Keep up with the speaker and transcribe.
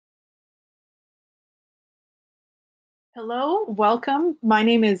Hello, welcome. My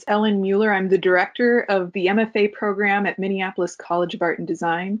name is Ellen Mueller. I'm the director of the MFA program at Minneapolis College of Art and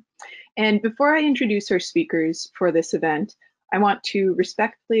Design. And before I introduce our speakers for this event, I want to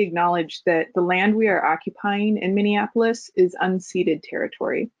respectfully acknowledge that the land we are occupying in Minneapolis is unceded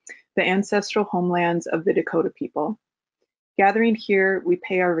territory, the ancestral homelands of the Dakota people. Gathering here, we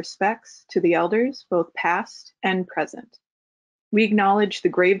pay our respects to the elders, both past and present. We acknowledge the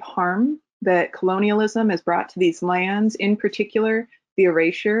grave harm that colonialism has brought to these lands, in particular, the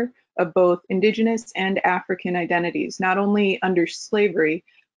erasure of both Indigenous and African identities, not only under slavery,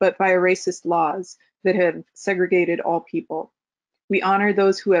 but via racist laws that have segregated all people. We honor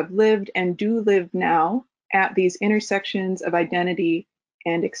those who have lived and do live now at these intersections of identity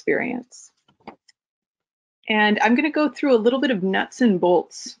and experience. And I'm going to go through a little bit of nuts and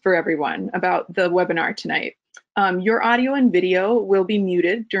bolts for everyone about the webinar tonight. Your audio and video will be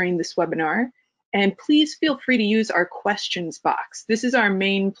muted during this webinar, and please feel free to use our questions box. This is our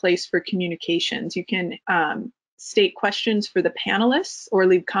main place for communications. You can state questions for the panelists or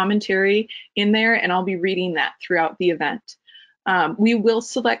leave commentary in there, and I'll be reading that throughout the event. We will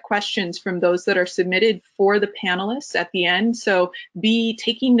select questions from those that are submitted for the panelists at the end, so be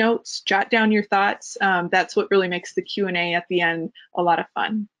taking notes, jot down your thoughts. That's what really makes the Q&A at the end a lot of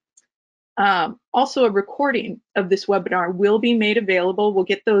fun. Also, a recording of this webinar will be made available. We'll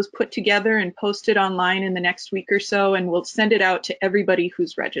get those put together and posted online in the next week or so, and we'll send it out to everybody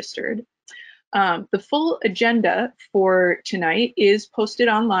who's registered. The full agenda for tonight is posted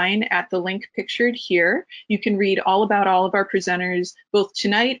online at the link pictured here. You can read all about all of our presenters, both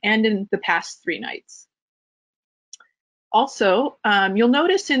tonight and in the past 3 nights. Also, you'll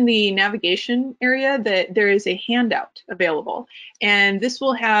notice in the navigation area that there is a handout available, and this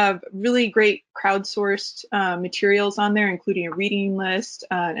will have really great crowdsourced materials on there, including a reading list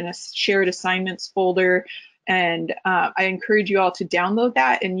and a shared assignments folder. And I encourage you all to download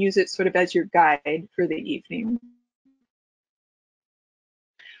that and use it sort of as your guide for the evening.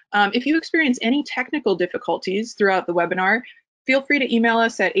 If you experience any technical difficulties throughout the webinar, feel free to email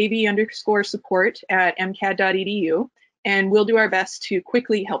us at av_support@mcad.edu, and we'll do our best to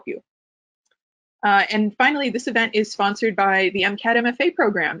quickly help you. And finally, this event is sponsored by the MCAD MFA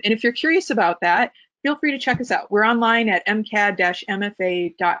program. And if you're curious about that, feel free to check us out. We're online at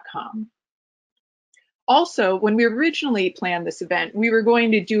mcad-mfa.com. Also, when we originally planned this event, we were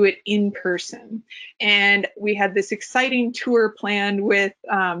going to do it in person. And we had this exciting tour planned with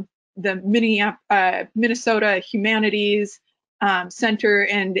the Minnesota Humanities Center,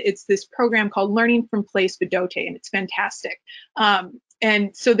 and it's this program called Learning from Place Vidote, and it's fantastic.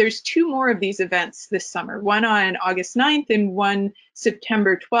 And so there's 2 more of these events this summer, one on August 9th and one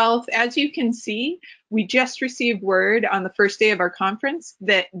September 12th. As you can see, we just received word on the first day of our conference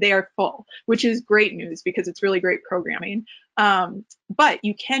that they are full, which is great news because it's really great programming. But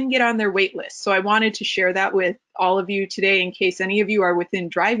you can get on their wait list. So I wanted to share that with all of you today in case any of you are within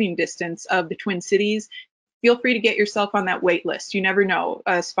driving distance of the Twin Cities. Feel free to get yourself on that wait list. You never know,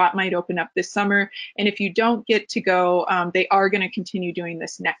 a spot might open up this summer. And if you don't get to go, they are going to continue doing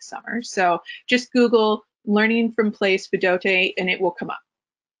this next summer. So just Google Learning from Place Vidote and it will come up.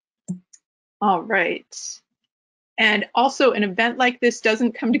 All right. And also, an event like this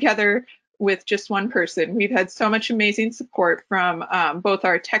doesn't come together with just one person. We've had so much amazing support from both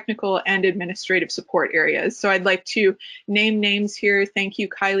our technical and administrative support areas. So I'd like to name names here. Thank you,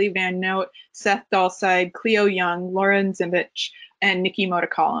 Kylie Van Note, Seth Dahlside, Cleo Young, Lauren Zimbich, and Nikki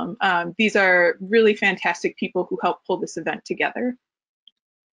Motocolum. These are really fantastic people who helped pull this event together.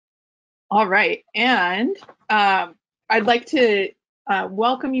 All right, and I'd like to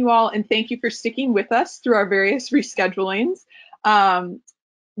welcome you all and thank you for sticking with us through our various reschedulings.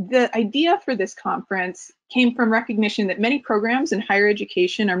 The idea for this conference came from recognition that many programs in higher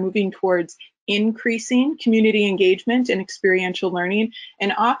education are moving towards increasing community engagement and experiential learning,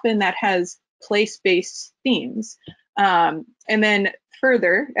 and often that has place-based themes. And then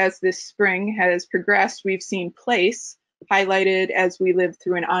further, as this spring has progressed, we've seen place highlighted as we live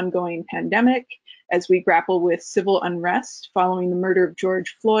through an ongoing pandemic, as we grapple with civil unrest following the murder of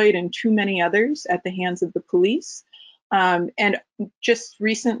George Floyd and too many others at the hands of the police. And just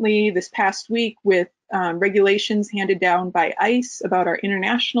recently, this past week, with regulations handed down by ICE about our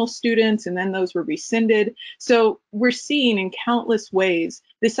international students, and then those were rescinded. So we're seeing in countless ways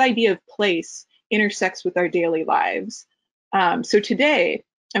this idea of place intersects with our daily lives. So today,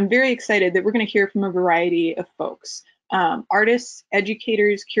 I'm very excited that we're going to hear from a variety of folks, artists,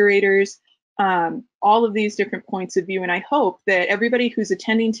 educators, curators, all of these different points of view. And I hope that everybody who's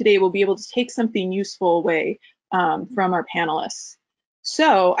attending today will be able to take something useful away from our panelists.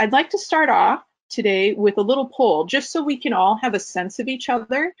 So I'd like to start off today with a little poll, just so we can all have a sense of each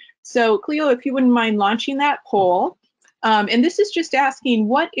other. So Cleo, if you wouldn't mind launching that poll. And this is just asking,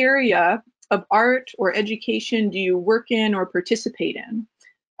 what area of art or education do you work in or participate in?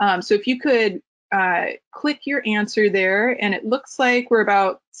 So if you could click your answer there, and it looks like we're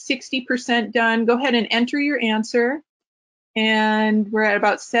about 60% done. Go ahead and enter your answer. And we're at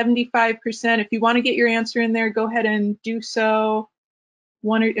about 75%. If you want to get your answer in there, go ahead and do so.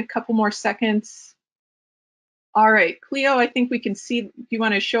 A couple more seconds. All right, Cleo, I think we can see, if you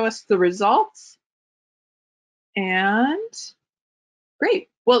want to show us the results. And great.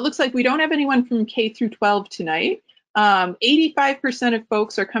 Well, it looks like we don't have anyone from K through 12 tonight. 85% of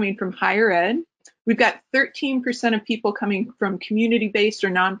folks are coming from higher ed. We've got 13% of people coming from community-based or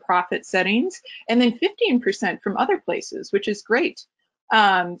nonprofit settings, and then 15% from other places, which is great.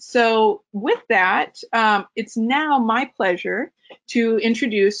 So with that, it's now my pleasure to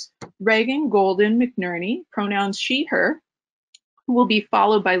introduce Regan Golden-McNerney, pronouns she, her, who will be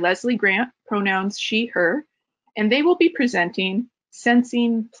followed by Leslie Grant, pronouns she, her, and they will be presenting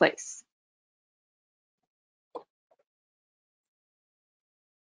Sensing Place.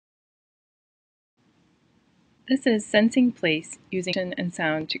 This is Sensing Place, using motion and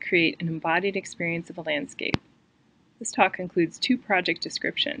sound to create an embodied experience of a landscape. This talk includes 2 project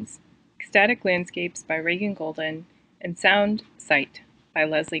descriptions, Ecstatic Landscapes by Regan Golden and Sound Sight by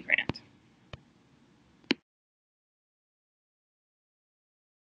Leslie Grant.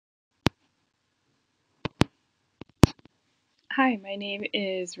 Hi, my name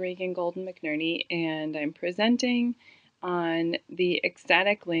is Regan Golden-McNerney, and I'm presenting on the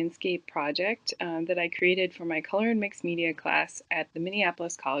Ecstatic Landscape project that I created for my Color and Mixed Media class at the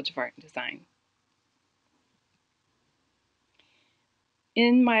Minneapolis College of Art and Design.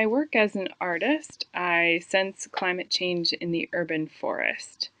 In my work as an artist, I sense climate change in the urban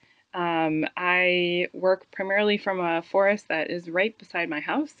forest. I work primarily from a forest that is right beside my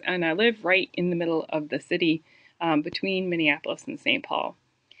house, and I live right in the middle of the city between Minneapolis and St. Paul.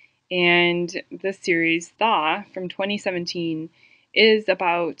 And this series, Thaw, from 2017, is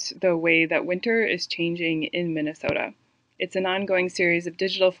about the way that winter is changing in Minnesota. It's an ongoing series of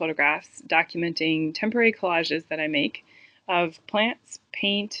digital photographs documenting temporary collages that I make of plants,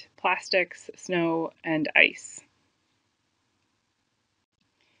 paint, plastics, snow, and ice.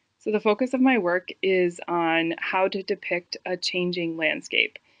 So the focus of my work is on how to depict a changing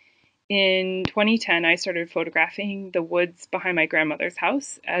landscape. In 2010, I started photographing the woods behind my grandmother's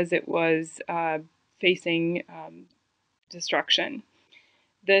house as it was facing destruction.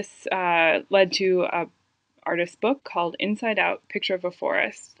 This led to an artist book called Inside Out, Picture of a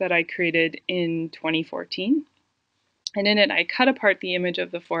Forest that I created in 2014. And in it, I cut apart the image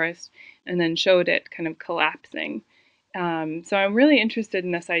of the forest and then showed it kind of collapsing. So I'm really interested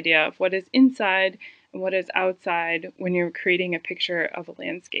in this idea of what is inside and what is outside when you're creating a picture of a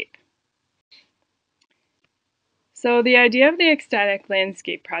landscape. So the idea of the Ecstatic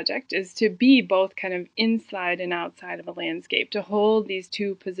Landscape Project is to be both kind of inside and outside of a landscape, to hold these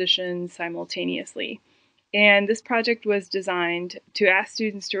 2 positions simultaneously. And this project was designed to ask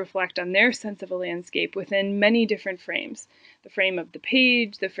students to reflect on their sense of a landscape within many different frames. The frame of the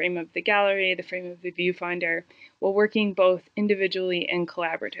page, the frame of the gallery, the frame of the viewfinder, while working both individually and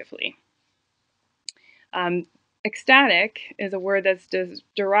collaboratively. Ecstatic is a word that's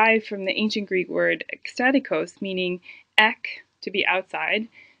derived from the ancient Greek word ekstatikos, meaning ek, to be outside,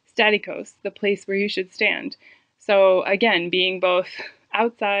 statikos, the place where you should stand. So again, being both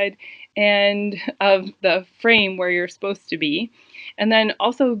outside and of the frame where you're supposed to be, and then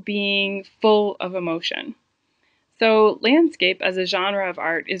also being full of emotion. So landscape as a genre of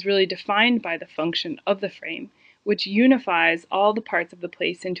art is really defined by the function of the frame, which unifies all the parts of the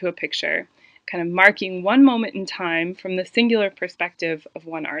place into a picture, kind of marking one moment in time from the singular perspective of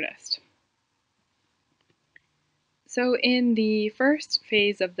one artist. So in the first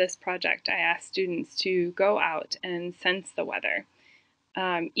phase of this project, I asked students to go out and sense the weather.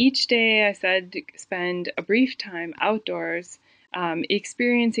 Each day I said to spend a brief time outdoors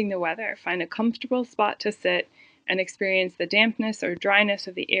experiencing the weather. Find a comfortable spot to sit and experience the dampness or dryness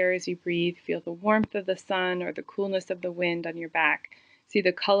of the air as you breathe. Feel the warmth of the sun or the coolness of the wind on your back. See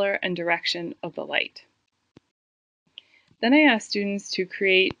the color and direction of the light. Then I asked students to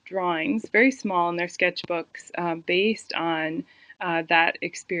create drawings, very small in their sketchbooks, based on that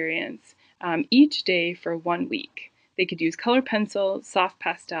experience, each day for 1 week. They could use color pencil, soft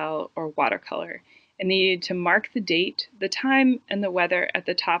pastel, or watercolor, and they needed to mark the date, the time, and the weather at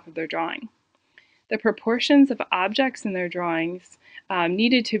the top of their drawing. The proportions of objects in their drawings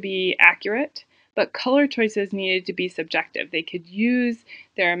needed to be accurate, but color choices needed to be subjective. They could use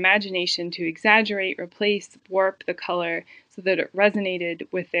their imagination to exaggerate, replace, warp the color so that it resonated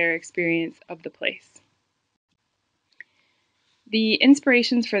with their experience of the place. The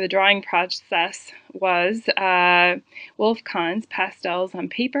inspirations for the drawing process was Wolf Kahn's pastels on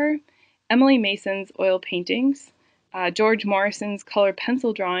paper, Emily Mason's oil paintings, George Morrison's color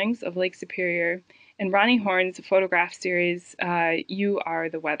pencil drawings of Lake Superior, and Ronnie Horn's photograph series, You Are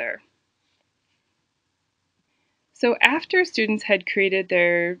the Weather. So after students had created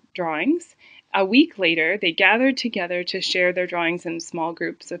their drawings, a week later, they gathered together to share their drawings in small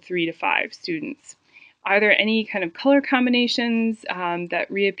groups of 3 to 5 students. Are there any kind of color combinations that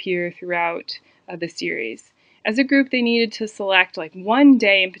reappear throughout the series? As a group, they needed to select like one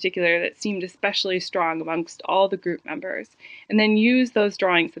day in particular that seemed especially strong amongst all the group members, and then use those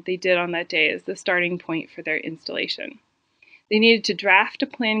drawings that they did on that day as the starting point for their installation. They needed to draft a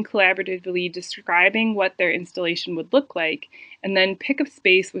plan collaboratively describing what their installation would look like, and then pick a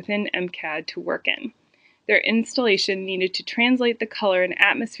space within MCAD to work in. Their installation needed to translate the color and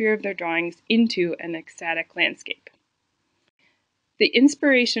atmosphere of their drawings into an ecstatic landscape. The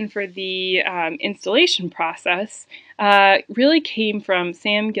inspiration for the installation process really came from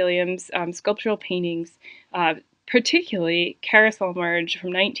Sam Gilliam's sculptural paintings, particularly Carousel Merge from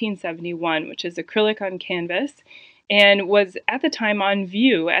 1971, which is acrylic on canvas, and was at the time on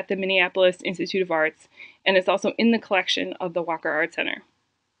view at the Minneapolis Institute of Arts, and is also in the collection of the Walker Art Center.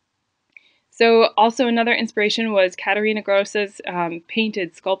 So also another inspiration was Katarina Gross's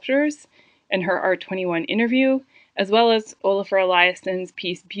painted sculptures and her Art 21 interview, as well as Olafur Eliasson's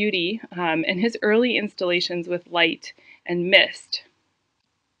piece Beauty and his early installations with light and mist.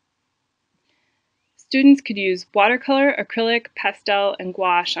 Students could use watercolor, acrylic, pastel, and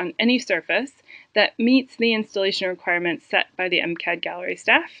gouache on any surface that meets the installation requirements set by the MCAD gallery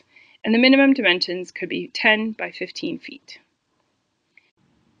staff, and the minimum dimensions could be 10 by 15 feet.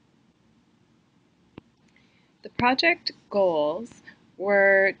 The project goals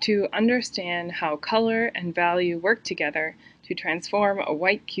were to understand how color and value work together to transform a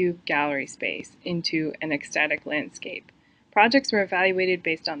white cube gallery space into an ecstatic landscape. Projects were evaluated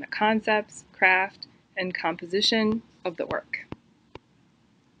based on the concepts, craft, and composition of the work.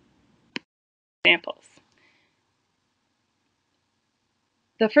 Examples.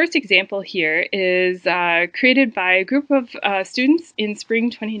 The first example here is created by a group of students in spring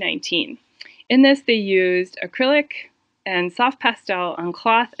 2019. In this, they used acrylic and soft pastel on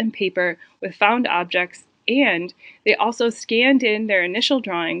cloth and paper with found objects, and they also scanned in their initial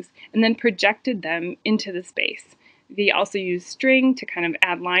drawings and then projected them into the space. They also used string to kind of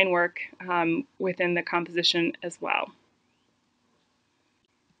add line work within the composition as well.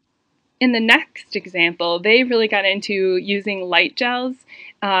 In the next example, they really got into using light gels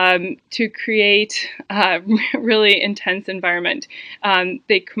to create a really intense environment.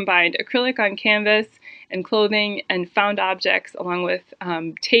 They combined acrylic on canvas and clothing and found objects along with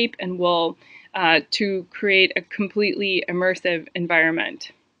tape and wool to create a completely immersive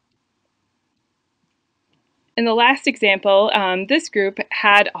environment. In the last example, this group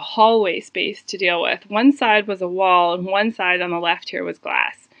had a hallway space to deal with. One side was a wall and one side on the left here was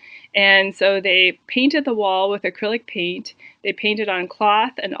glass. And so they painted the wall with acrylic paint. They painted on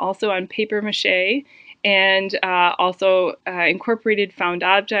cloth and also on paper mache, and also incorporated found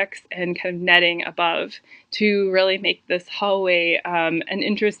objects and kind of netting above to really make this hallway an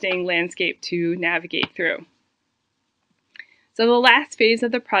interesting landscape to navigate through. So the last phase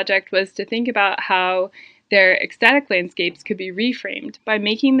of the project was to think about how their ecstatic landscapes could be reframed by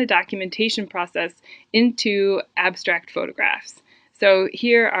making the documentation process into abstract photographs. So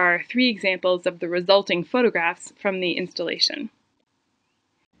here are 3 examples of the resulting photographs from the installation.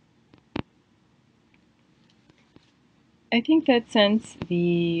 I think that since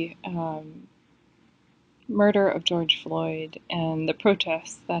the murder of George Floyd and the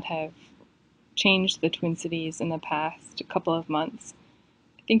protests that have changed the Twin Cities in the past couple of months,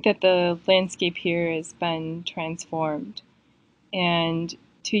 I think that the landscape here has been transformed. And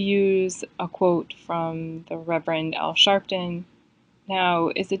to use a quote from the Reverend Al Sharpton,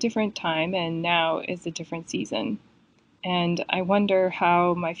 now is a different time and now is a different season. And I wonder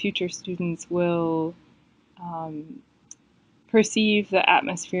how my future students will perceive the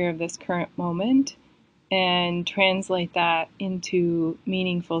atmosphere of this current moment and translate that into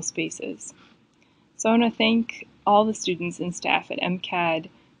meaningful spaces. So I want to thank all the students and staff at MCAD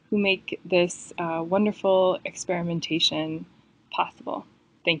who make this wonderful experimentation possible.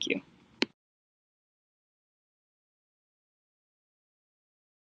 Thank you.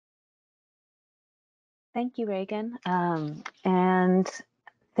 Thank you, Regan. And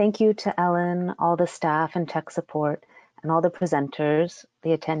Thank you to Ellen, all the staff and tech support, and all the presenters,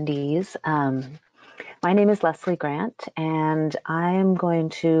 the attendees. My name is Leslie Grant, and I'm going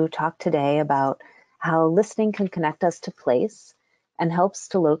to talk today about how listening can connect us to place and helps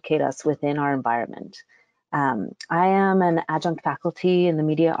to locate us within our environment. I am an adjunct faculty in the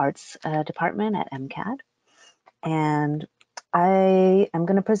Media Arts department at MCAD, and I am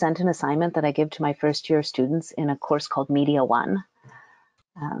going to present an assignment that I give to my first year students in a course called Media 1.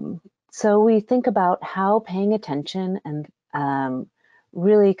 So we think about how paying attention and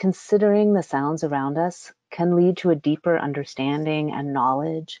really considering the sounds around us can lead to a deeper understanding and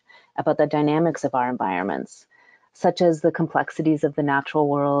knowledge about the dynamics of our environments, such as the complexities of the natural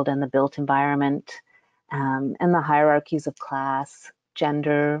world and the built environment, and the hierarchies of class,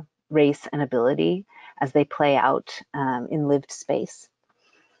 gender, race, and ability as they play out in lived space.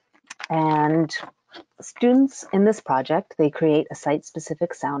 And students in this project, they create a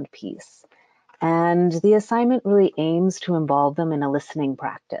site-specific sound piece. And the assignment really aims to involve them in a listening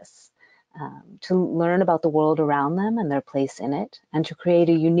practice, to learn about the world around them and their place in it, and to create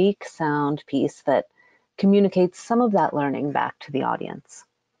a unique sound piece that communicates some of that learning back to the audience.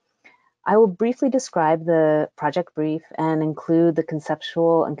 I will briefly describe the project brief and include the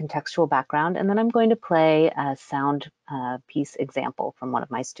conceptual and contextual background, and then I'm going to play a sound piece example from one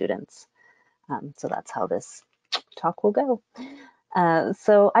of my students. So that's how this talk will go.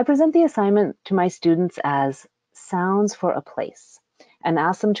 So I present the assignment to my students as sounds for a place and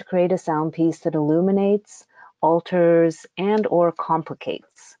ask them to create a sound piece that illuminates, alters, and or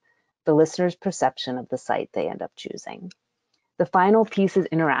complicates the listener's perception of the site they end up choosing. The final piece is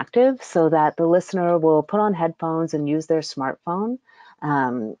interactive so that the listener will put on headphones and use their smartphone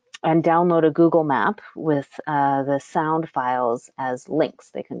and download a Google map with the sound files as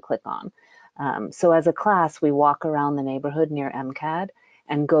links they can click on. So as a class, we walk around the neighborhood near MCAD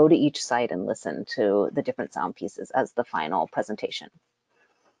and go to each site and listen to the different sound pieces as the final presentation.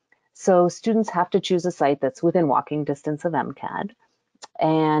 So students have to choose a site that's within walking distance of MCAD,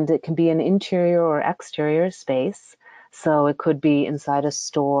 and it can be an interior or exterior space. So it could be inside a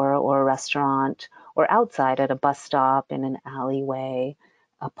store or a restaurant, or outside at a bus stop, in an alleyway,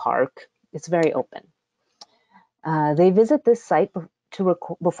 a park. It's very open. They visit this site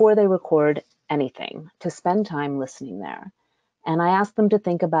before they record anything, to spend time listening there. And I ask them to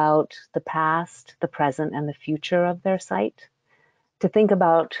think about the past, the present, and the future of their site, to think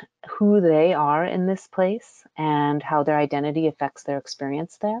about who they are in this place and how their identity affects their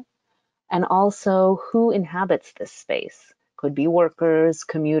experience there, and also who inhabits this space. Could be workers,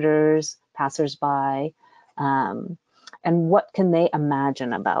 commuters, passersby, and what can they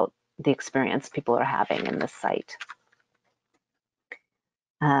imagine about the experience people are having in this site.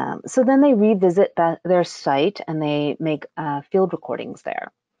 So then they revisit their site and they make field recordings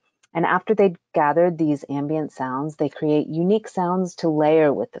there. And after they'd gathered these ambient sounds, they create unique sounds to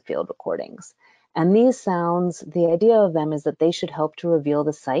layer with the field recordings. And these sounds, the idea of them is that they should help to reveal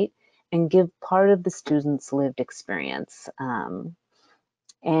the site and give part of the student's lived experience. And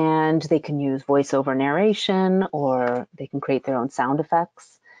they can use voiceover narration, or they can create their own sound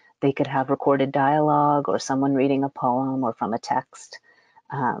effects. They could have recorded dialogue or someone reading a poem or from a text.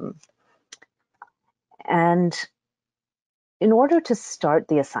 And in order to start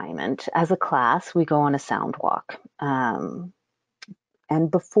the assignment, as a class, we go on a sound walk. And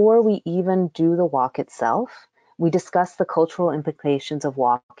before we even do the walk itself, we discuss the cultural implications of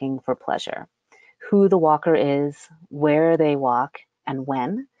walking for pleasure, who the walker is, where they walk, and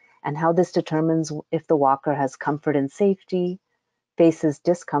when, and how this determines if the walker has comfort and safety, faces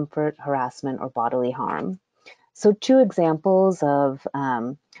discomfort, harassment, or bodily harm. So two examples of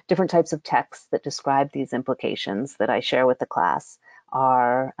different types of texts that describe these implications that I share with the class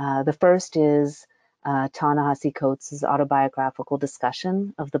are, the first is Ta-Nehisi Coates' autobiographical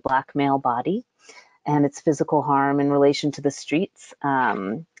discussion of the Black male body and its physical harm in relation to the streets.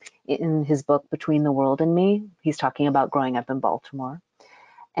 In his book, Between the World and Me, he's talking about growing up in Baltimore.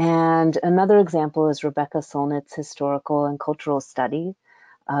 And another example is Rebecca Solnit's historical and cultural study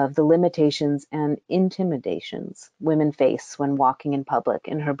of the limitations and intimidations women face when walking in public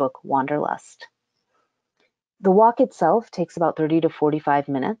in her book, Wanderlust. The walk itself takes about 30 to 45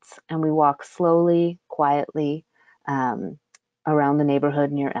 minutes, and we walk slowly, quietly around the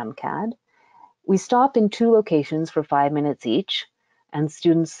neighborhood near MCAD. We stop in two locations for 5 minutes each, and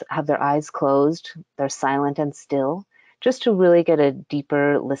students have their eyes closed, they're silent and still, just to really get a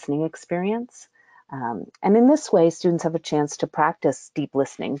deeper listening experience. And in this way, students have a chance to practice deep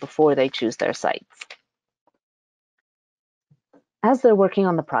listening before they choose their sites. As they're working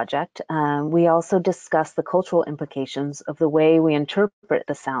on the project, we also discuss the cultural implications of the way we interpret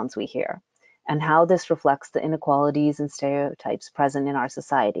the sounds we hear and how this reflects the inequalities and stereotypes present in our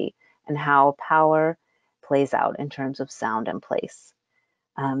society and how power plays out in terms of sound and place.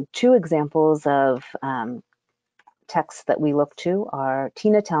 Two examples of texts that we look to are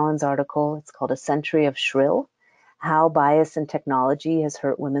Tina Talon's article, it's called A Century of Shrill, How Bias in Technology Has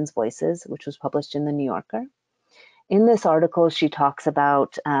Hurt Women's Voices, which was published in The New Yorker. In this article, she talks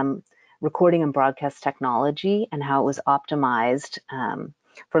about recording and broadcast technology and how it was optimized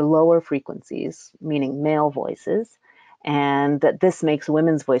for lower frequencies, meaning male voices, and that this makes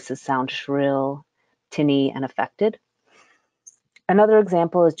women's voices sound shrill, tinny, and affected. Another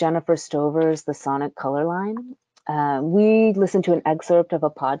example is Jennifer Stover's The Sonic Color Line. We listened to an excerpt of a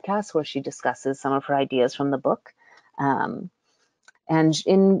podcast where she discusses some of her ideas from the book. And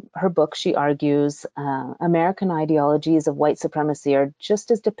in her book, she argues American ideologies of white supremacy are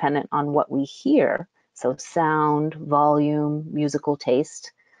just as dependent on what we hear, so sound, volume, musical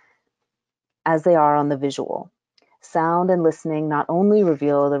taste, as they are on the visual. Sound and listening not only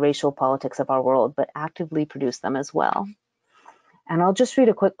reveal the racial politics of our world, but actively produce them as well. And I'll just read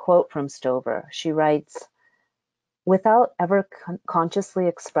a quick quote from Stover. She writes, "Without ever consciously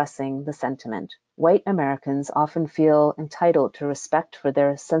expressing the sentiment, white Americans often feel entitled to respect for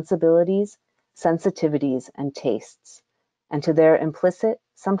their sensibilities, sensitivities, and tastes, and to their implicit,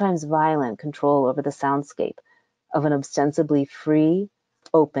 sometimes violent control over the soundscape of an ostensibly free,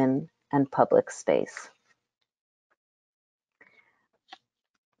 open, and public space."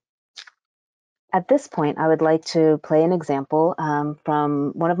 At this point, I would like to play an example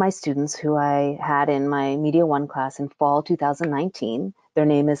from one of my students who I had in my Media 1 class in fall 2019. Their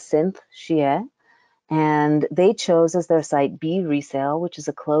name is Synth Xie, and they chose as their site B Resale, which is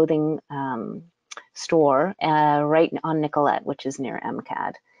a clothing store right on Nicollet, which is near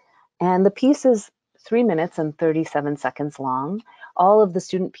MCAD. And the piece is 3 minutes and 37 seconds long. All of the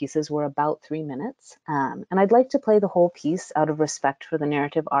student pieces were about 3 minutes. And I'd like to play the whole piece out of respect for the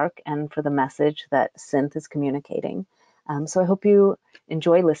narrative arc and for the message that Synth is communicating. So I hope you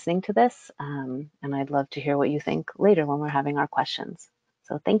enjoy listening to this, and I'd love to hear what you think later when we're having our questions.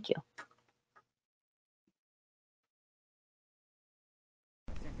 So thank you.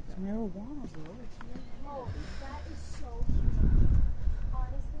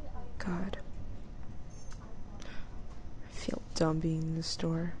 God. I feel dumb being in the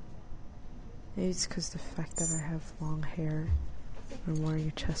store. Maybe it's because the fact that I have long hair and I'm wearing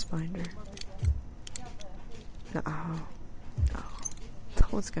a chest binder. No, no. No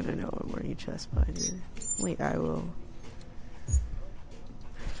one's gonna know I'm wearing a chest binder. Only I will.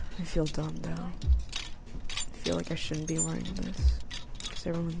 I feel dumb now. I feel like I shouldn't be wearing this. Because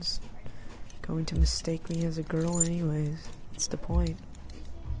everyone's going to mistake me as a girl anyways. That's the point.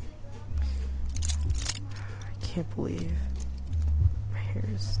 I can't believe my hair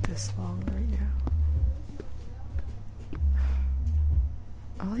is this long right now.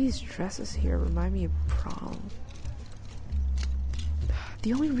 All these dresses here remind me of prom.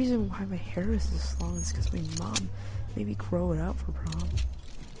 The only reason why my hair is this long is because my mom made me grow it out for prom.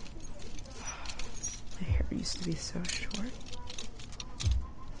 My hair used to be so short.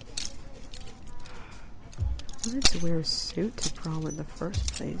 I wanted to wear a suit to prom in the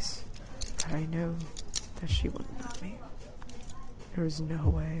first place, but I know that she wouldn't let me. There was no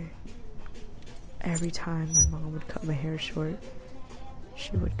way. Every time my mom would cut my hair short,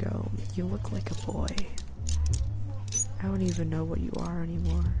 she would go, "You look like a boy. I don't even know what you are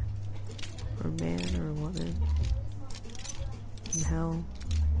anymore. Or a man or a woman." And hell,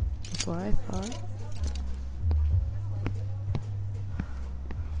 that's what I thought.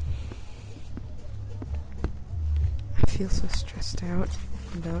 I feel so stressed out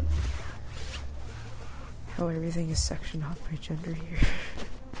about how everything is sectioned off by gender here.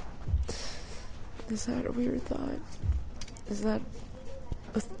 Is that a weird thought? Is that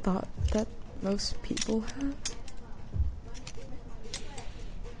a thought that most people have?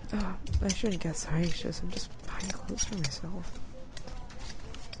 Oh, I shouldn't get so anxious. I'm just buying clothes for myself.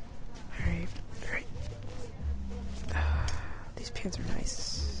 Alright. These pants are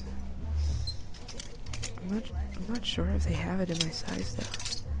nice. I'm not sure if they have it in my size though.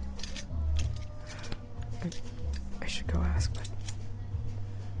 I should go ask, but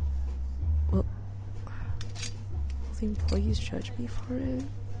will the employees judge me for it?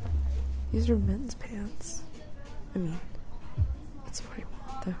 These are men's pants. I mean, that's what I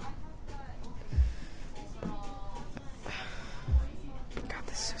want though. God,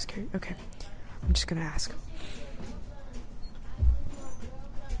 this is so scary. Okay, I'm just gonna ask.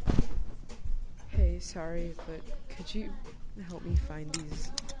 Hey, sorry, but could you help me find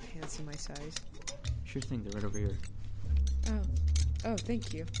these pants in my size? Sure thing, they're right over here. Oh,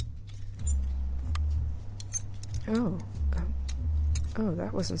 thank you. Oh,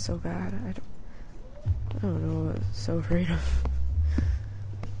 that wasn't so bad. I don't know what I was so afraid of.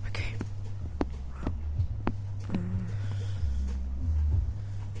 Okay.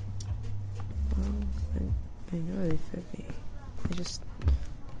 I know they fit me. I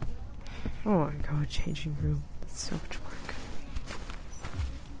don't want to go to a changing room. It's so much work.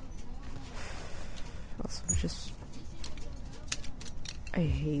 Also, I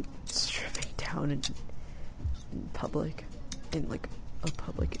hate stripping down in public, in like a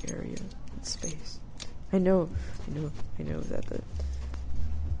public area and space. I know that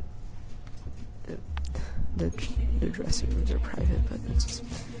the dressing rooms are private, but it just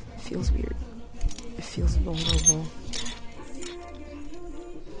feels weird. It feels vulnerable.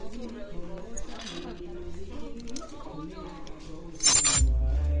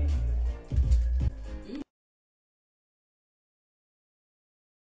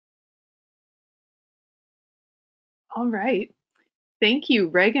 All right. Thank you,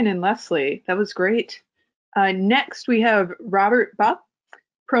 Regan and Leslie. That was great. Next, we have Robert Bubp,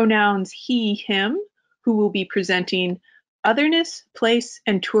 pronouns he, him, who will be presenting Otherness, Place,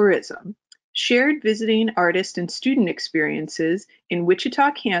 and Tourism, Shared Visiting Artist and Student Experiences in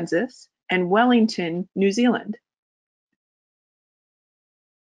Wichita, Kansas, and Wellington, New Zealand.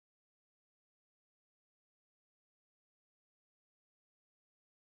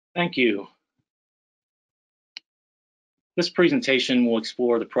 Thank you. This presentation will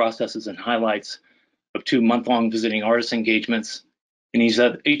explore the processes and highlights of 2 month-long visiting artist engagements in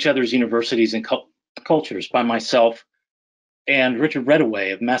each other's universities and cultures by myself and Richard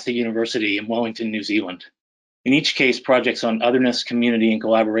Redaway of Massey University in Wellington, New Zealand. In each case, projects on otherness, community, and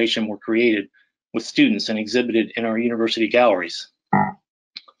collaboration were created with students and exhibited in our university galleries.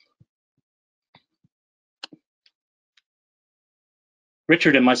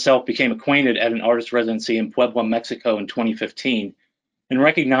 Richard and myself became acquainted at an artist residency in Puebla, Mexico in 2015 and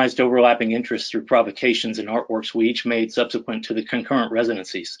recognized overlapping interests through provocations and artworks we each made subsequent to the concurrent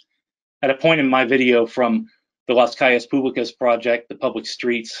residencies. At a point in my video from the Las Calles Públicas project, The Public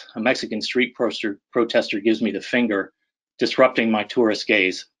Streets, a Mexican street protester gives me the finger, disrupting my tourist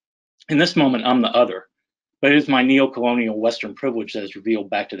gaze. In this moment, I'm the other, but it is my neo-colonial Western privilege that is revealed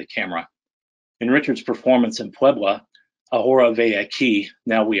back to the camera. In Richard's performance in Puebla, Ahora Ve Aquí,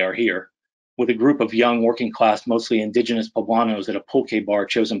 Now We Are Here, with a group of young working class, mostly indigenous Poblanos at a pulque bar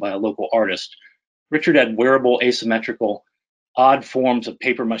chosen by a local artist, Richard had wearable, asymmetrical, odd forms of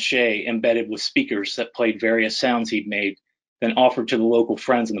paper mache embedded with speakers that played various sounds he'd made, then offered to the local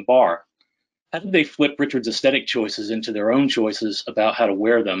friends in the bar. How did they flip Richard's aesthetic choices into their own choices about how to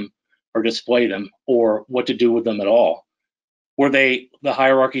wear them or display them or what to do with them at all? Were they, the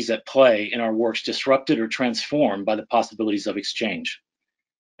hierarchies at play in our works, disrupted or transformed by the possibilities of exchange?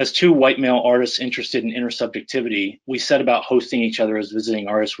 As 2 white male artists interested in intersubjectivity, we set about hosting each other as visiting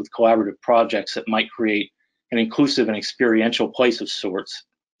artists with collaborative projects that might create an inclusive and experiential place of sorts,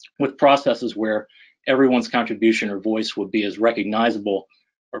 with processes where everyone's contribution or voice would be as recognizable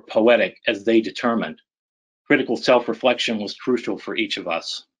or poetic as they determined. Critical self-reflection was crucial for each of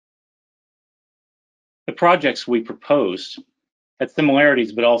us. The projects we proposed had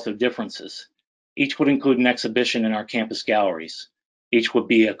similarities but also differences. Each would include an exhibition in our campus galleries. Each would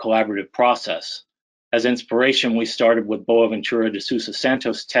be a collaborative process. As inspiration, we started with Boaventura de Sousa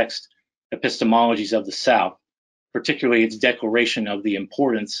Santos' text, Epistemologies of the South, particularly its declaration of the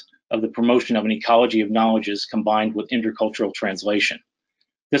importance of the promotion of an ecology of knowledges combined with intercultural translation.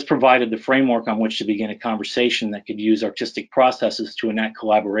 This provided the framework on which to begin a conversation that could use artistic processes to enact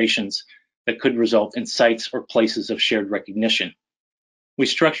collaborations that could result in sites or places of shared recognition. We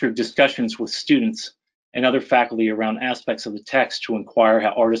structured discussions with students and other faculty around aspects of the text to inquire how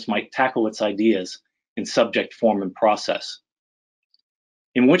artists might tackle its ideas in subject, form, and process.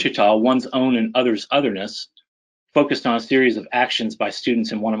 In Wichita, One's Own and Others' Otherness focused on a series of actions by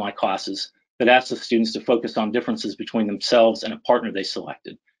students in one of my classes that asked the students to focus on differences between themselves and a partner they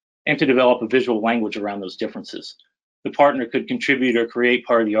selected, and to develop a visual language around those differences. The partner could contribute or create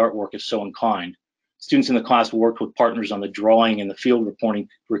part of the artwork if so inclined. Students in the class worked with partners on the drawing and the field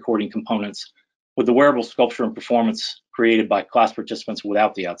recording components, with the wearable sculpture and performance created by class participants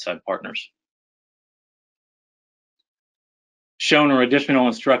without the outside partners. Shown are additional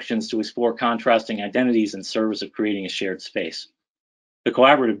instructions to explore contrasting identities in service of creating a shared space. The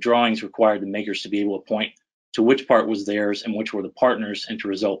collaborative drawings required the makers to be able to point to which part was theirs and which were the partners, and to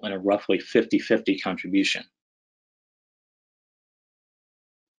result in a roughly 50-50 contribution.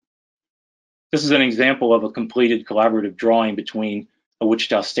 This is an example of a completed collaborative drawing between a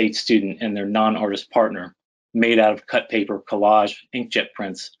Wichita State student and their non-artist partner, made out of cut paper, collage, inkjet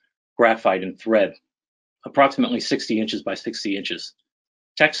prints, graphite, and thread, approximately 60 inches by 60 inches.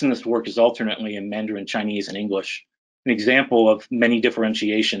 Text in this work is alternately in Mandarin, Chinese, and English, an example of many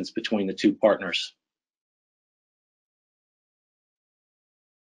differentiations between the two partners.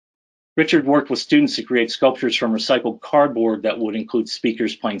 Richard worked with students to create sculptures from recycled cardboard that would include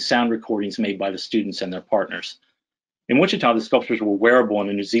speakers playing sound recordings made by the students and their partners. In Wichita, the sculptures were wearable, and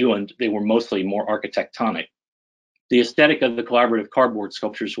in New Zealand, they were mostly more architectonic. The aesthetic of the collaborative cardboard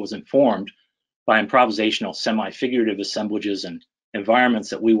sculptures was informed by improvisational, semi-figurative assemblages and environments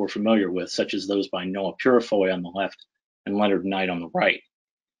that we were familiar with, such as those by Noah Purifoy on the left and Leonard Knight on the right.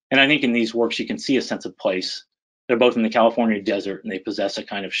 And I think in these works, you can see a sense of place. They're both in the California desert, and they possess a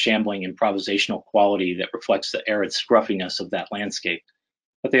kind of shambling improvisational quality that reflects the arid scruffiness of that landscape.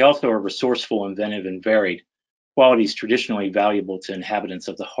 But they also are resourceful, inventive, and varied, qualities traditionally valuable to inhabitants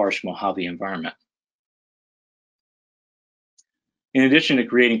of the harsh Mojave environment. In addition to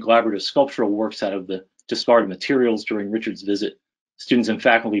creating collaborative sculptural works out of the discarded materials during Richard's visit, students and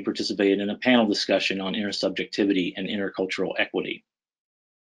faculty participated in a panel discussion on intersubjectivity and intercultural equity.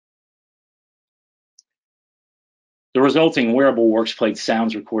 The resulting wearable works played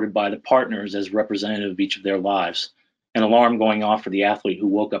sounds recorded by the partners as representative of each of their lives, an alarm going off for the athlete who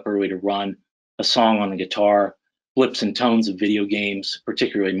woke up early to run, a song on the guitar, blips and tones of video games,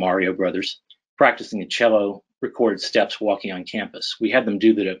 particularly Mario Brothers, practicing the cello, recorded steps walking on campus. We had them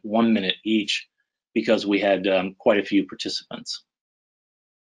do that at 1 minute each because we had quite a few participants.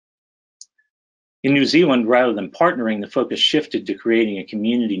 In New Zealand, rather than partnering, the focus shifted to creating a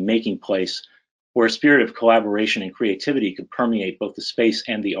community-making place where a spirit of collaboration and creativity could permeate both the space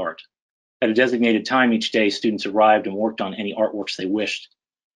and the art. At a designated time each day, students arrived and worked on any artworks they wished.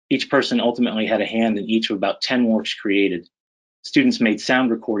 Each person ultimately had a hand in each of about 10 works created. Students made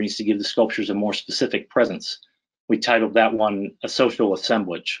sound recordings to give the sculptures a more specific presence. We titled that one A Social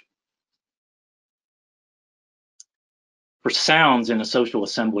Assemblage. For sounds in a social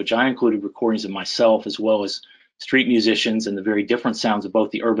assemblage, I included recordings of myself as well as street musicians and the very different sounds of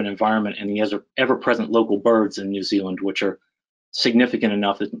both the urban environment and the ever-present local birds in New Zealand, which are significant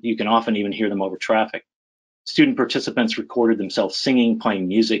enough that you can often even hear them over traffic. Student participants recorded themselves singing, playing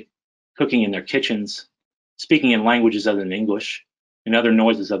music, cooking in their kitchens, speaking in languages other than English, and other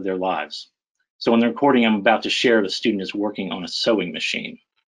noises of their lives. So in the recording I'm about to share, the student is working on a sewing machine.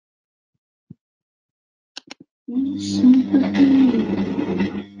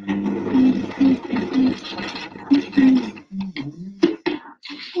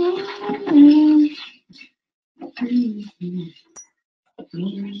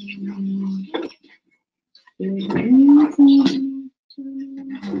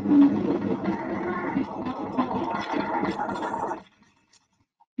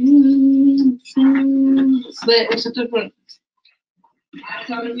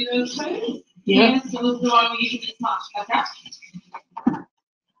 Yeah.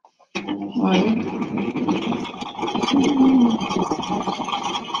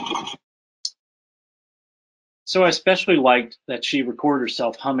 So I especially liked that she recorded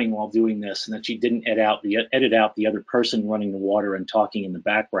herself humming while doing this, and that she didn't edit out the other person running the water and talking in the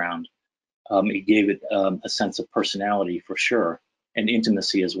background. It gave it a sense of personality for sure, and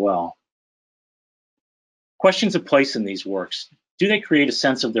intimacy as well. Questions of place in these works. Do they create a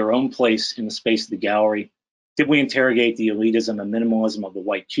sense of their own place in the space of the gallery? Did we interrogate the elitism and minimalism of the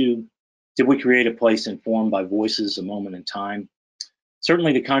white cube? Did we create a place informed by voices, a moment in time?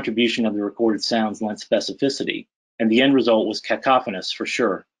 Certainly the contribution of the recorded sounds lent specificity, and the end result was cacophonous for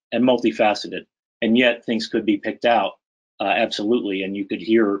sure, and multifaceted, and yet things could be picked out, absolutely, and you could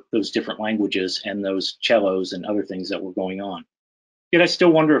hear those different languages and those cellos and other things that were going on. Yet I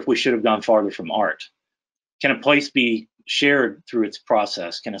still wonder if we should have gone farther from art. Can a place be shared through its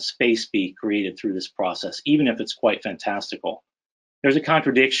process? Can a space be created through this process, even if it's quite fantastical? There's a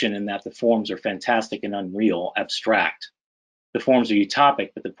contradiction in that the forms are fantastic and unreal, abstract. The forms are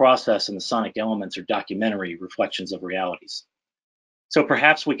utopic, but the process and the sonic elements are documentary reflections of realities. So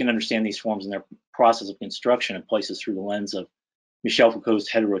perhaps we can understand these forms and their process of construction of places through the lens of Michel Foucault's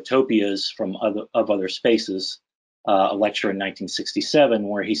Heterotopias from Other Spaces, a lecture in 1967,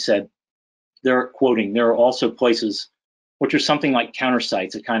 where he said, quoting, "There are also places which are something like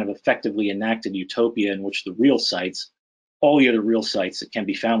countersites, a kind of effectively enacted utopia in which the real sites, all the other real sites that can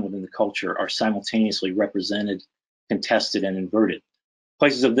be found within the culture, are simultaneously represented, contested, and inverted.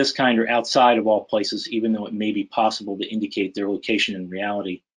 Places of this kind are outside of all places, even though it may be possible to indicate their location in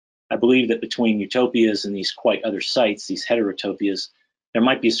reality. I believe that between utopias and these quite other sites, these heterotopias, there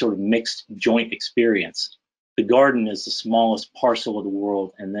might be a sort of mixed joint experience. The garden is the smallest parcel of the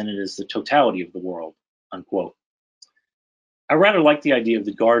world, and then it is the totality of the world, unquote. I rather like the idea of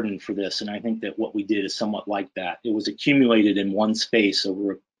the garden for this, and I think that what we did is somewhat like that. It was accumulated in one space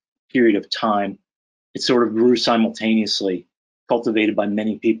over a period of time. It sort of grew simultaneously, cultivated by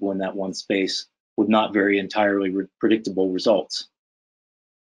many people in that one space with not very entirely predictable results.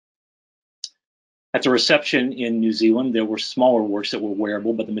 At the reception in New Zealand, there were smaller works that were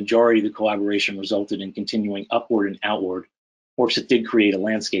wearable, but the majority of the collaboration resulted in continuing upward and outward, works that did create a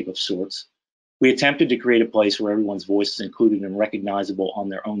landscape of sorts. We attempted to create a place where everyone's voice is included and recognizable on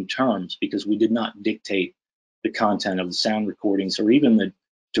their own terms, because we did not dictate the content of the sound recordings or even the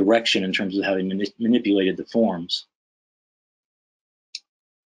direction in terms of how they manipulated the forms.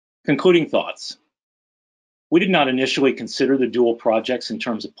 Concluding thoughts. We did not initially consider the dual projects in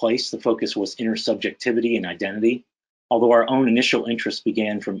terms of place. The focus was intersubjectivity and identity, although our own initial interests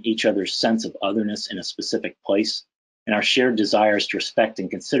began from each other's sense of otherness in a specific place and our shared desires to respect and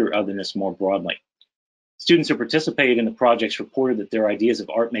consider otherness more broadly. Students who participated in the projects reported that their ideas of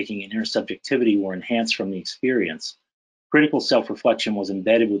art making and intersubjectivity were enhanced from the experience. Critical self-reflection was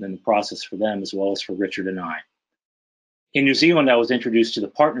embedded within the process for them as well as for Richard and I. In New Zealand, I was introduced to the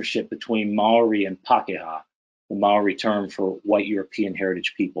partnership between Maori and Pakeha, the Maori term for white European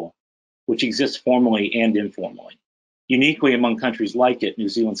heritage people, which exists formally and informally. Uniquely among countries like it, New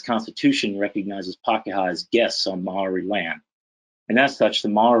Zealand's constitution recognizes Pakeha as guests on Maori land. And as such, the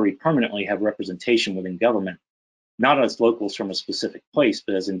Maori permanently have representation within government, not as locals from a specific place,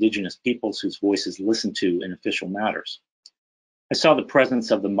 but as indigenous peoples whose voices listened to in official matters. I saw the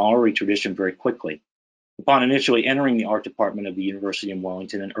presence of the Maori tradition very quickly. Upon initially entering the art department of the University in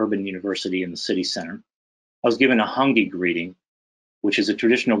Wellington, an urban university in the city center, I was given a hungi greeting, which is a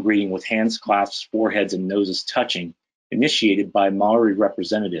traditional greeting with hands clasped, foreheads, and noses touching, initiated by Maori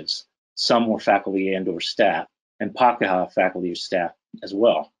representatives. Some were faculty and/or staff, and Pakeha faculty or staff as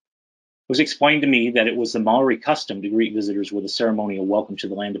well. It was explained to me that it was the Maori custom to greet visitors with a ceremonial welcome to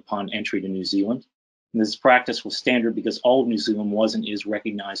the land upon entry to New Zealand, and this practice was standard because all of New Zealand was and is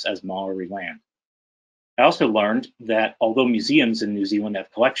recognized as Maori land. I also learned that although museums in New Zealand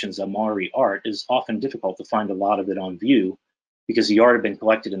have collections of Maori art, it is often difficult to find a lot of it on view because the art had been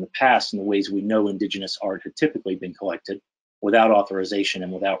collected in the past in the ways we know indigenous art had typically been collected, without authorization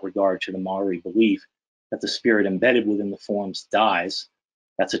and without regard to the Maori belief that the spirit embedded within the forms dies.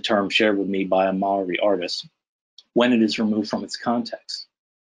 That's a term shared with me by a Maori artist, when it is removed from its context.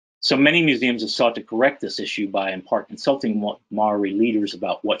 So many museums have sought to correct this issue by in part consulting Maori leaders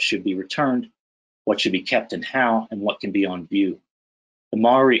about what should be returned, what should be kept and how, and what can be on view. The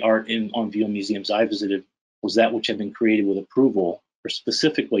Maori art on view in museums I visited was that which had been created with approval or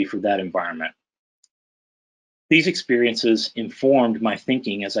specifically for that environment. These experiences informed my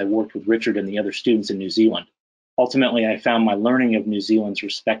thinking as I worked with Richard and the other students in New Zealand. Ultimately, I found my learning of New Zealand's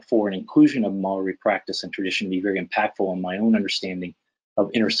respect for and inclusion of Maori practice and tradition to be very impactful on my own understanding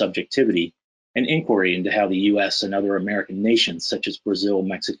of intersubjectivity and inquiry into how the US and other American nations, such as Brazil,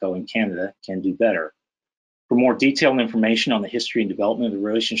 Mexico, and Canada, can do better. For more detailed information on the history and development of the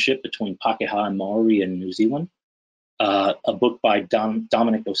relationship between Pakeha and Maori in New Zealand, a book by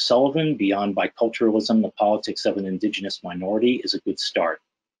Dominic O'Sullivan, Beyond Biculturalism, The Politics of an Indigenous Minority, is a good start.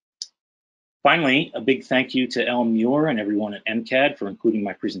 Finally, a big thank you to Elle Muir and everyone at MCAD for including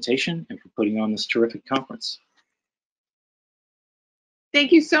my presentation and for putting on this terrific conference.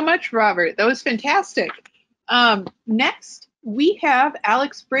 Thank you so much, Robert. That was fantastic. Next, we have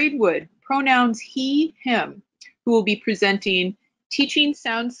Alex Braidwood, pronouns he, him, who will be presenting Teaching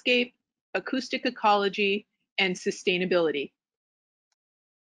Soundscape, Acoustic Ecology, and Sustainability.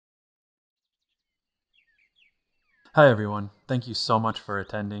 Hi, everyone. Thank you so much for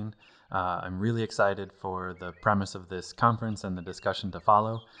attending. I'm really excited for the premise of this conference and the discussion to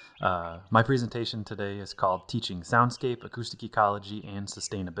follow. My presentation today is called Teaching Soundscape, Acoustic Ecology, and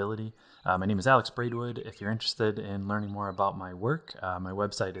Sustainability. My name is Alex Braidwood. If you're interested in learning more about my work, my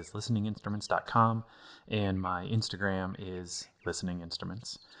website is listeninginstruments.com, and my Instagram is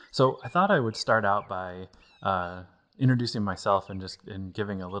listeninginstruments. So I thought I would start out by introducing myself and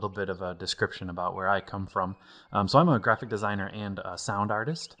giving a little bit of a description about where I come from. So I'm a graphic designer and a sound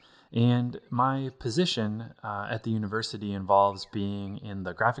artist, and my position at the university involves being in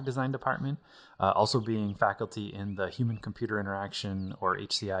the graphic design department, also being faculty in the Human-Computer Interaction or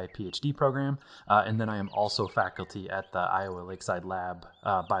HCI PhD program, and then I am also faculty at the Iowa Lakeside Lab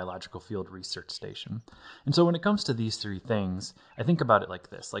Biological Field Research Station. And so when it comes to these three things, I think about it like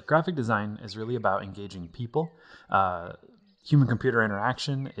this. Like, graphic design is really about engaging people. Human-computer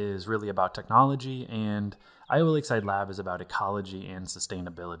interaction is really about technology, and Iowa Lakeside Lab is about ecology and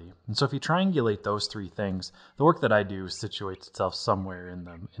sustainability. And so if you triangulate those three things, the work that I do situates itself somewhere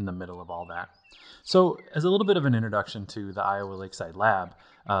in the middle of all that. So as a little bit of an introduction to the Iowa Lakeside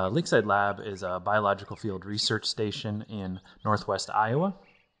Lab is a biological field research station in northwest Iowa.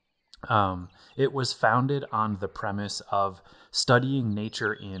 It was founded on the premise of studying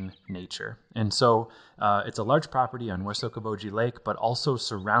nature in nature. And so it's a large property on West Okoboji Lake, but also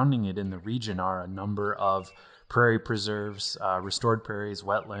surrounding it in the region are a number of prairie preserves, restored prairies,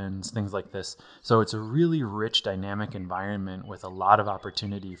 wetlands, things like this. So it's a really rich, dynamic environment with a lot of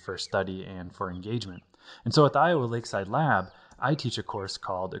opportunity for study and for engagement. And so at the Iowa Lakeside Lab, I teach a course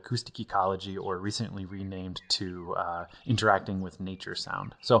called Acoustic Ecology, or recently renamed to Interacting with Nature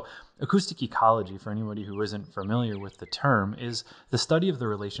Sound. So acoustic ecology, for anybody who isn't familiar with the term, is the study of the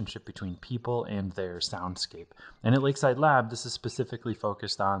relationship between people and their soundscape. And at Lakeside Lab, this is specifically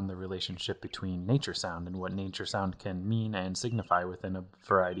focused on the relationship between nature sound and what nature sound can mean and signify within a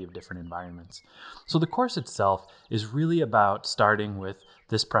variety of different environments. So the course itself is really about starting with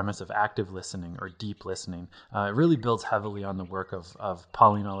this premise of active listening or deep listening. It really builds heavily on the work of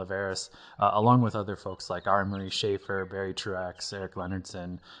Pauline Oliveras, along with other folks like R. Marie Schaefer, Barry Truex, Eric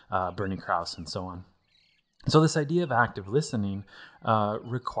Leonardson, Bernie Krause, and so on. So this idea of active listening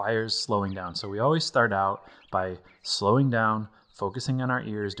requires slowing down. So we always start out by slowing down, focusing on our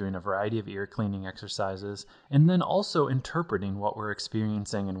ears, doing a variety of ear cleaning exercises, and then also interpreting what we're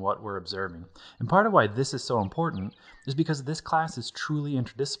experiencing and what we're observing. And part of why this is so important is because this class is truly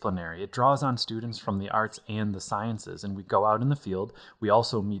interdisciplinary. It draws on students from the arts and the sciences, and we go out in the field. We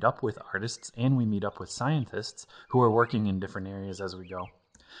also meet up with artists and we meet up with scientists who are working in different areas as we go.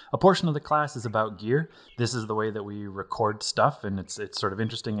 A portion of the class is about gear. This is the way that we record stuff, and it's sort of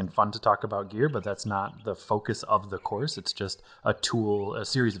interesting and fun to talk about gear, but that's not the focus of the course. It's just a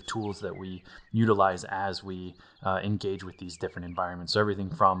series of tools that we utilize as we engage with these different environments. So everything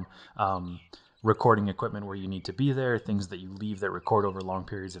from recording equipment where you need to be there, things that you leave that record over long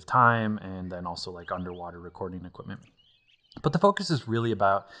periods of time, and then also like underwater recording equipment. But the focus is really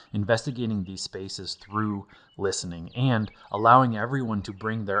about investigating these spaces through listening and allowing everyone to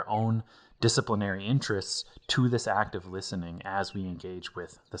bring their own disciplinary interests to this active listening as we engage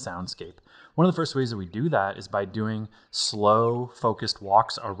with the soundscape. One of the first ways that we do that is by doing slow, focused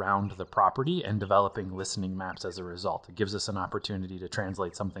walks around the property and developing listening maps as a result. It gives us an opportunity to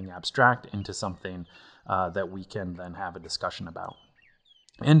translate something abstract into something that we can then have a discussion about.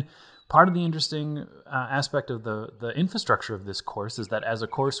 And part of the interesting aspect of the infrastructure of this course is that as a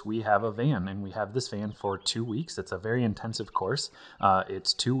course, we have a van, and we have this van for 2 weeks. It's a very intensive course.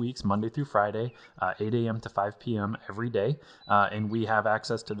 It's 2 weeks, Monday through Friday, 8 a.m. to 5 p.m. every day. And we have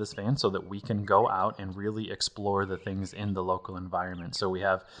access to this van so that we can go out and really explore the things in the local environment. So we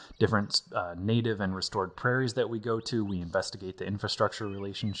have different native and restored prairies that we go to. We investigate the infrastructure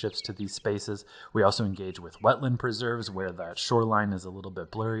relationships to these spaces. We also engage with wetland preserves where that shoreline is a little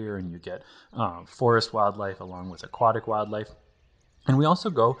bit blurrier and you get forest wildlife along with aquatic wildlife. And we also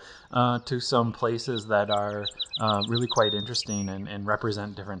go to some places that are really quite interesting and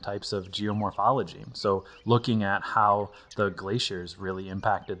represent different types of geomorphology. So looking at how the glaciers really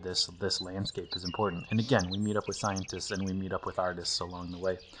impacted this landscape is important. And again, we meet up with scientists and we meet up with artists along the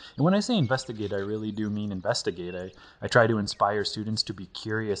way. And when I say investigate, I really do mean investigate. I try to inspire students to be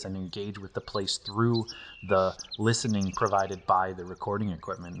curious and engage with the place through the listening provided by the recording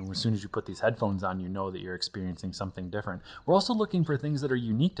equipment. And as soon as you put these headphones on, you know that you're experiencing something different. We're also looking for things that are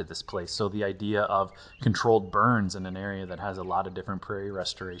unique to this place. So the idea of controlled burns in an area that has a lot of different prairie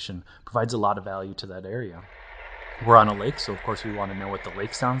restoration provides a lot of value to that area. We're on a lake, so of course we want to know what the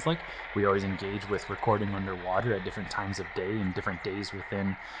lake sounds like. We always engage with recording underwater at different times of day and different days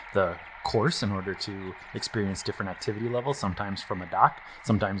within the course in order to experience different activity levels, sometimes from a dock.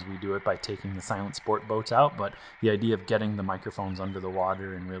 Sometimes we do it by taking the silent sport boats out, but the idea of getting the microphones under the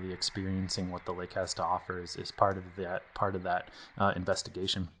water and really experiencing what the lake has to offer is part of that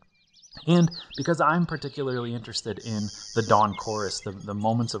investigation. And because I'm particularly interested in the dawn chorus, the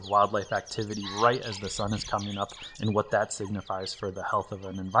moments of wildlife activity right as the sun is coming up and what that signifies for the health of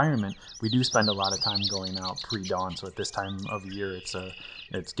an environment, we do spend a lot of time going out pre-dawn. So at this time of year,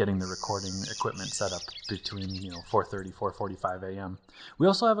 it's getting the recording equipment set up between 4:30, 4:45 a.m. We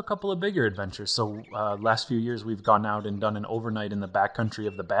also have a couple of bigger adventures. So last few years, we've gone out and done an overnight in the backcountry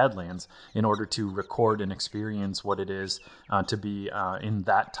of the Badlands in order to record and experience what it is to be in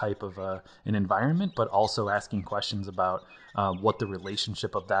that type of an environment, but also asking questions about what the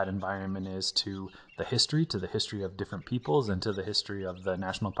relationship of that environment is to the history of different peoples, and to the history of the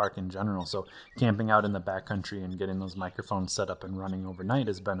national park in general. So camping out in the backcountry and getting those microphones set up and running overnight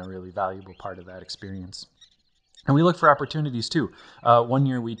has been a really valuable part of that experience. And we look for opportunities too. One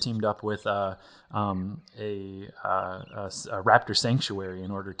year we teamed up with a raptor sanctuary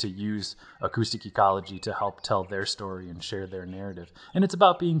in order to use acoustic ecology to help tell their story and share their narrative. And it's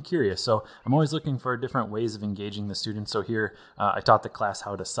about being curious. So I'm always looking for different ways of engaging the students. So here I taught the class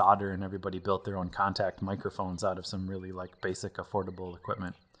how to solder, and everybody built their own contact microphones out of some really like basic affordable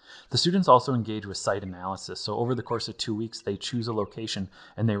equipment. The students also engage with site analysis. So over the course of 2 weeks, they choose a location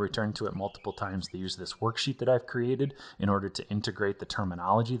and they return to it multiple times. They use this worksheet that I've created in order to integrate the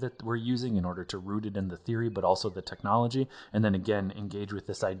terminology that we're using in order to root it in the theory, but also the technology. And then again, engage with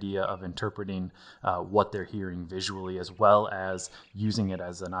this idea of interpreting what they're hearing visually, as well as using it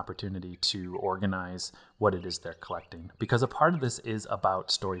as an opportunity to organize what it is they're collecting. Because a part of this is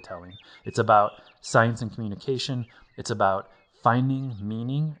about storytelling. It's about science and communication. It's about finding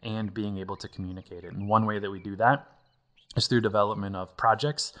meaning and being able to communicate it. And one way that we do that is through development of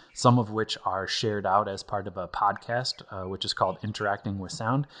projects, some of which are shared out as part of a podcast, which is called Interacting with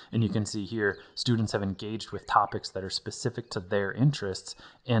Sound. And you can see here, students have engaged with topics that are specific to their interests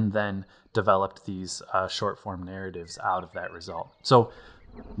and then developed these short form narratives out of that result. So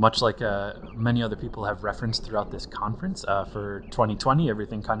much like many other people have referenced throughout this conference, for 2020,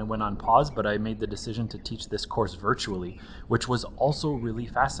 everything kind of went on pause, but I made the decision to teach this course virtually, which was also really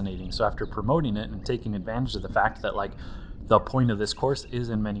fascinating. So after promoting it and taking advantage of the fact that like the point of this course is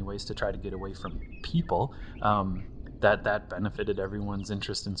in many ways to try to get away from people, that benefited everyone's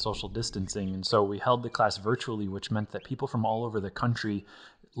interest in social distancing. And so we held the class virtually, which meant that people from all over the country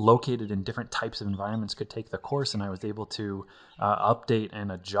located in different types of environments could take the course, and I was able to update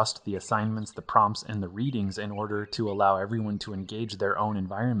and adjust the assignments, the prompts, and the readings in order to allow everyone to engage their own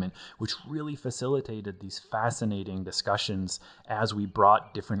environment, which really facilitated these fascinating discussions as we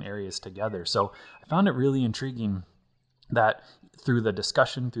brought different areas together. So I found it really intriguing that through the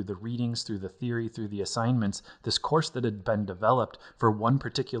discussion, through the readings, through the theory, through the assignments, this course that had been developed for one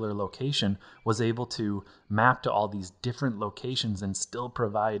particular location was able to map to all these different locations and still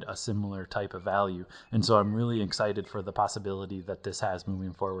provide a similar type of value. And so I'm really excited for the possibility that this has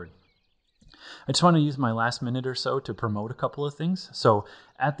moving forward. I just want to use my last minute or so to promote a couple of things. So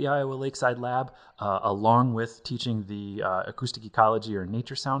at the Iowa Lakeside Lab, along with teaching the acoustic ecology or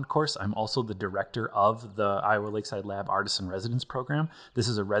nature sound course, I'm also the director of the Iowa Lakeside Lab Artisan Residence Program. This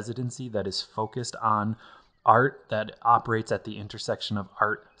is a residency that is focused on art that operates at the intersection of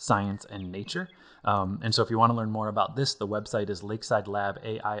art, science, and nature. And so if you want to learn more about this, the website is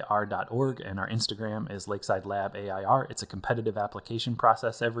lakesidelabair.org and our Instagram is lakesidelabair. It's a competitive application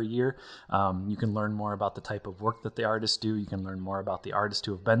process every year. You can learn more about the type of work that the artists do. You can learn more about the artists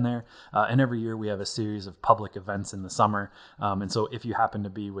who have been there. And every year we have a series of public events in the summer. And so if you happen to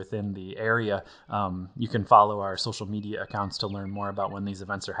be within the area, you can follow our social media accounts to learn more about when these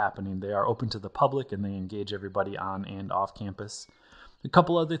events are happening. They are open to the public and they engage everybody on and off campus. A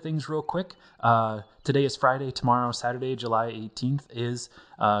couple other things real quick. Today is Friday. Tomorrow, Saturday, July 18th, is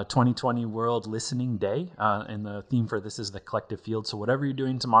 2020 World Listening Day. And the theme for this is the collective field. So whatever you're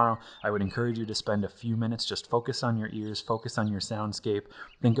doing tomorrow, I would encourage you to spend a few minutes, just focus on your ears, focus on your soundscape,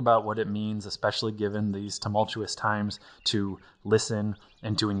 think about what it means, especially given these tumultuous times, to listen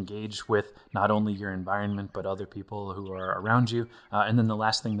and to engage with not only your environment, but other people who are around you. And then the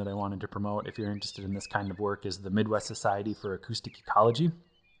last thing that I wanted to promote, if you're interested in this kind of work, is the Midwest Society for Acoustic Ecology.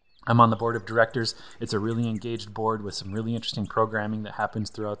 I'm on the board of directors. It's a really engaged board with some really interesting programming that happens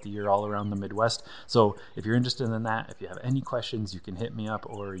throughout the year all around the Midwest. So if you're interested in that, if you have any questions, you can hit me up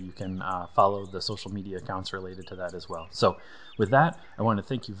or you can follow the social media accounts related to that as well. So with that, I want to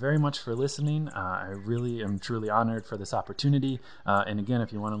thank you very much for listening. I really am truly honored for this opportunity. And again,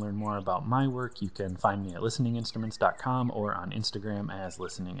 if you want to learn more about my work, you can find me at listeninginstruments.com or on Instagram as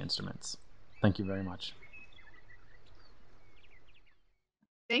Listening Instruments. Thank you very much.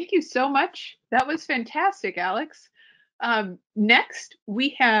 Thank you so much. That was fantastic, Alex. Next, we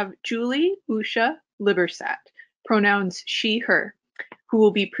have Julie Usha Libersat, pronouns she, her, who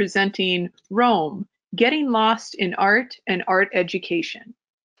will be presenting Rome, Getting Lost in Art and Art Education.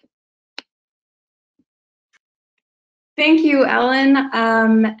 Thank you, Ellen,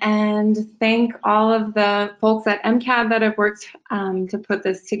 and thank all of the folks at MCAD that have worked to put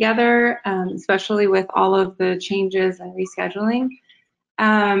this together, especially with all of the changes and rescheduling.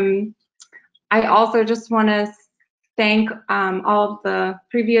 I also just want to thank all of the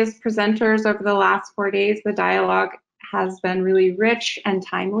previous presenters over the last 4 days. The dialogue has been really rich and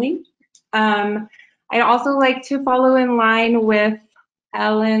timely. I'd also like to follow in line with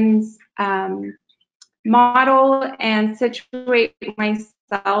Ellen's model and situate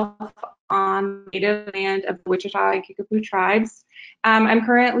myself on the native land of the Wichita and Kickapoo tribes. I'm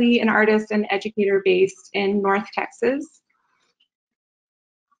currently an artist and educator based in North Texas.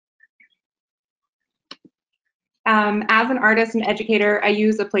 As an artist and educator, I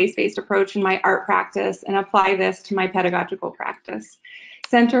use a place-based approach in my art practice and apply this to my pedagogical practice.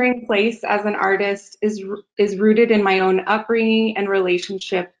 Centering place as an artist is rooted in my own upbringing and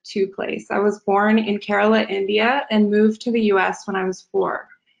relationship to place. I was born in Kerala, India, and moved to the US when I was 4.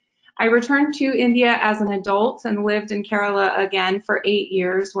 I returned to India as an adult and lived in Kerala again for 8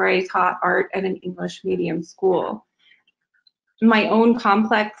 years, where I taught art at an English medium school. My own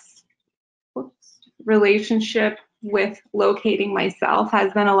complex relationship with locating myself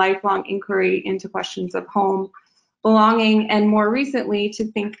has been a lifelong inquiry into questions of home, belonging, and more recently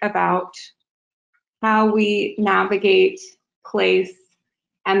to think about how we navigate place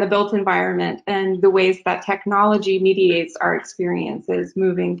and the built environment and the ways that technology mediates our experiences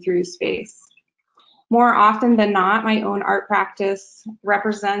moving through space. More often than not, my own art practice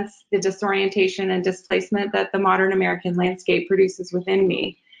represents the disorientation and displacement that the modern American landscape produces within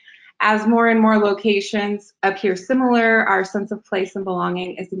me. As more and more locations appear similar, our sense of place and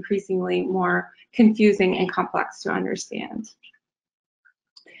belonging is increasingly more confusing and complex to understand.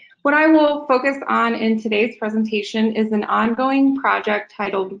 What I will focus on in today's presentation is an ongoing project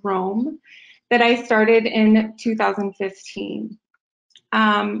titled Roam that I started in 2015.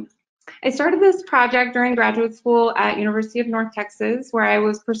 I started this project during graduate school at University of North Texas, where I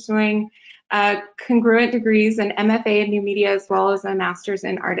was pursuing congruent degrees in MFA in New Media as well as a master's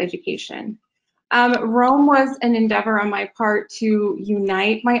in art education. Roam was an endeavor on my part to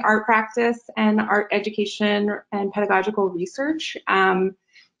unite my art practice and art education and pedagogical research.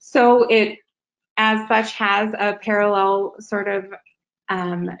 So it, as such, has a parallel sort of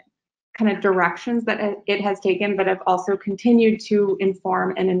kind of directions that it has taken, but have also continued to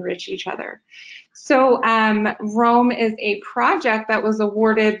inform and enrich each other. So Roam is a project that was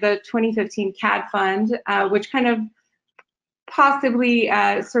awarded the 2015 CAD fund, which kind of possibly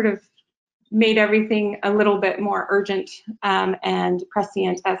sort of made everything a little bit more urgent and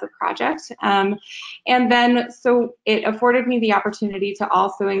prescient as a project. And then, so it afforded me the opportunity to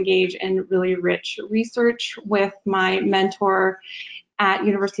also engage in really rich research with my mentor at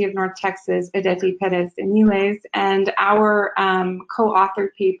University of North Texas, Adeti Perez-Eniles, and our co-authored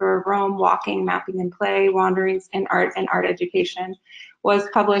paper, Roam, Walking, Mapping and Play, Wanderings in Art and Art Education, was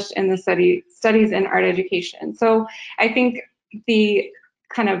published in the Studies in Art Education. So I think the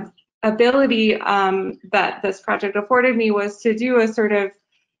kind of ability that this project afforded me was to do a sort of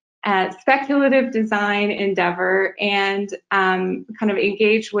speculative design endeavor and kind of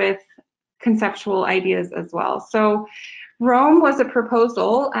engage with conceptual ideas as well. So Roam was a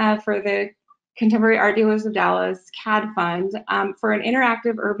proposal for the Contemporary Art Dealers of Dallas CAD Fund for an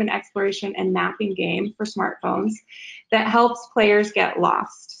interactive urban exploration and mapping game for smartphones that helps players get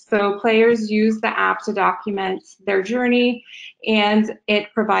lost. So players use the app to document their journey, and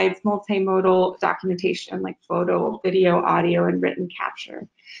it provides multimodal documentation like photo, video, audio, and written capture.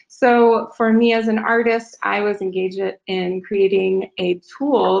 So for me as an artist, I was engaged in creating a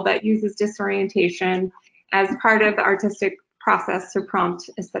tool that uses disorientation as part of the artistic process to prompt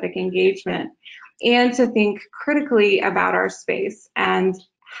aesthetic engagement and to think critically about our space and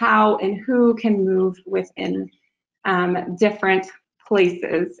how and who can move within different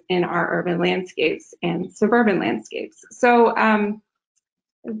places in our urban landscapes and suburban landscapes. So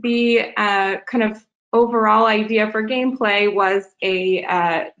the kind of overall idea for gameplay was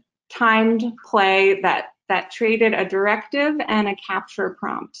a timed play that traded a directive and a capture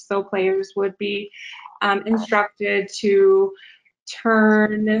prompt. So players would be instructed to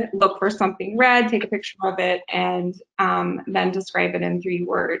look for something red, take a picture of it, and then describe it in 3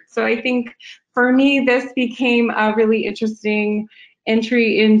 words. So I think for me, this became a really interesting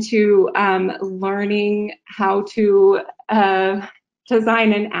entry into learning how to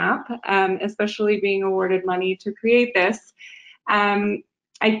design an app, especially being awarded money to create this.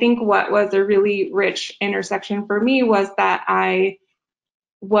 I think what was a really rich intersection for me was that I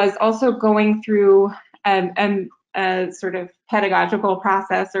was also going through a sort of pedagogical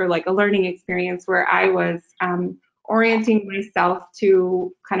process or like a learning experience where I was orienting myself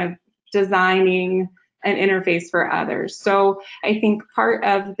to kind of designing an interface for others. So I think part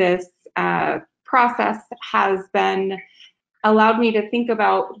of this process has been allowed me to think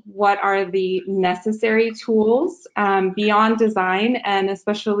about what are the necessary tools beyond design, and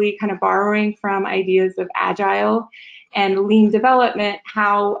especially kind of borrowing from ideas of agile and lean development,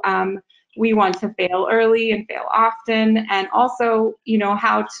 how we want to fail early and fail often, and also, you know,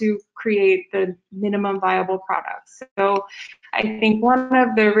 how to create the minimum viable products. So I think one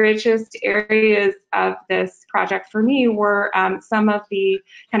of the richest areas of this project for me were some of the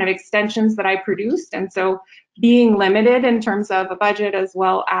kind of extensions that I produced. And so being limited in terms of a budget as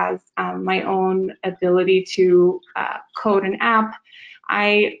well as my own ability to code an app,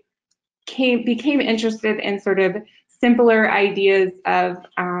 I became interested in sort of simpler ideas of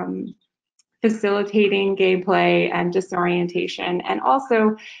facilitating gameplay and disorientation, and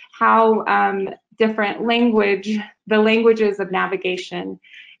also how different the languages of navigation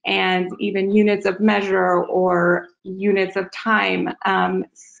and even units of measure or units of time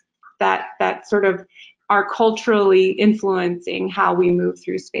that sort of are culturally influencing how we move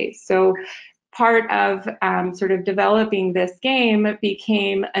through space. So part of sort of developing this game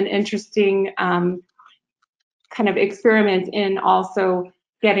became an interesting kind of experiment in also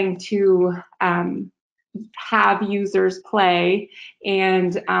getting to have users play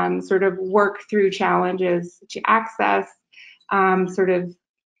and sort of work through challenges to access sort of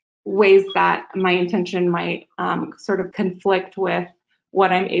ways that my intention might sort of conflict with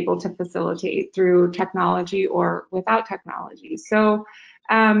what I'm able to facilitate through technology or without technology. So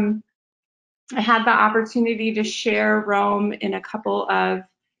I had the opportunity to share Roam in a couple of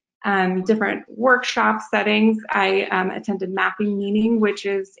different workshop settings. I attended Mapping Meaning, which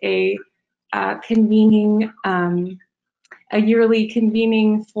is a convening, a yearly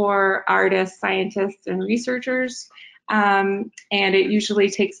convening for artists, scientists, and researchers. And it usually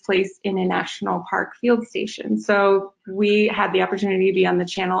takes place in a national park field station. So we had the opportunity to be on the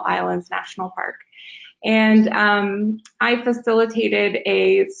Channel Islands National Park. And I facilitated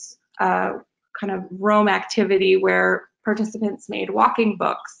a kind of Roam activity where participants made walking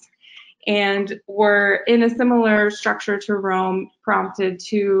books and were in a similar structure to Roam, prompted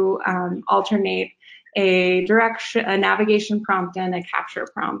to alternate a navigation prompt and a capture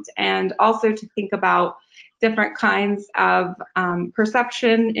prompt, and also to think about different kinds of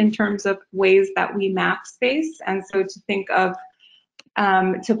perception in terms of ways that we map space, and so to think of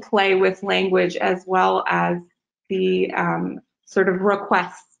to play with language as well as the sort of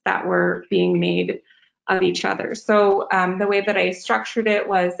requests that were being made of each other. So the way that I structured it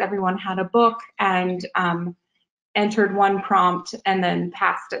was everyone had a book and entered one prompt and then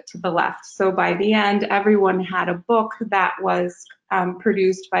passed it to the left. So by the end, everyone had a book that was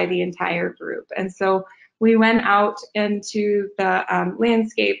produced by the entire group. And so we went out into the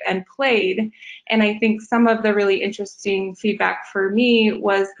landscape and played. And I think some of the really interesting feedback for me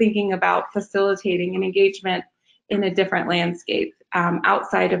was thinking about facilitating an engagement in a different landscape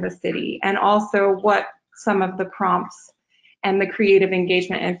outside of a city, and also what some of the prompts and the creative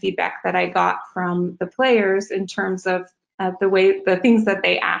engagement and feedback that I got from the players in terms of the things that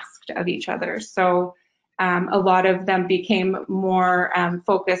they asked of each other. So a lot of them became more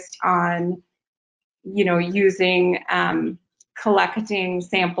focused on, using collecting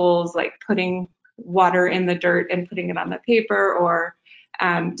samples, like putting water in the dirt and putting it on the paper, or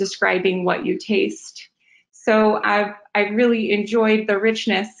describing what you taste. So I really enjoyed the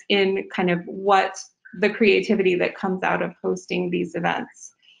richness in kind of what the creativity that comes out of hosting these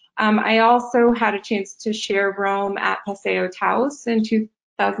events. I also had a chance to share Roam at Paseo Taos in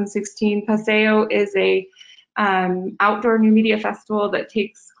 2016. Paseo is a outdoor new media festival that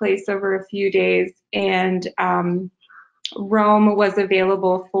takes place over a few days, and Roam was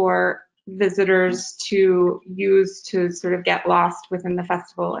available for visitors to use to sort of get lost within the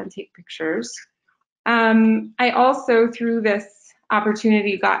festival and take pictures. I also, through this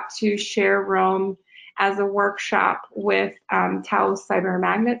opportunity, got to share Roam as a workshop with Taos Cyber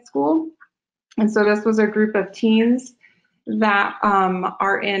Magnet School. And so this was a group of teens that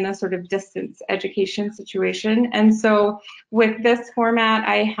are in a sort of distance education situation. And so with this format,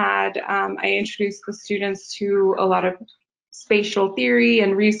 I introduced the students to a lot of spatial theory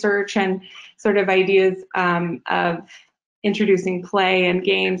and research and sort of ideas of introducing play and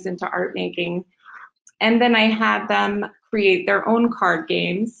games into art making. And then I had them create their own card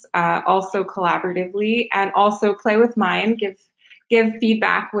games, also collaboratively, and also play with mine, give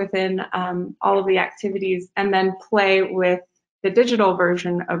feedback within all of the activities, and then play with the digital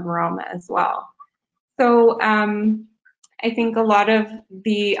version of Roam as well. So I think a lot of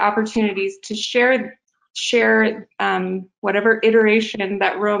the opportunities to share whatever iteration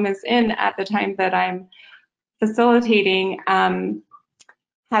that Roam is in at the time that I'm facilitating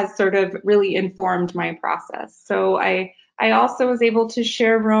has sort of really informed my process. So I also was able to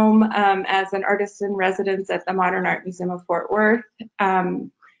share Roam as an artist in residence at the Modern Art Museum of Fort Worth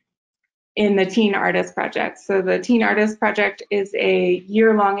in the Teen Artist Project. So the Teen Artist Project is a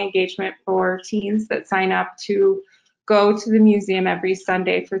year-long engagement for teens that sign up to go to the museum every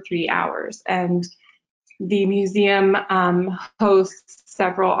Sunday for 3 hours. And the museum hosts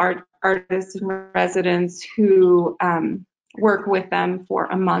several artists and residents who work with them for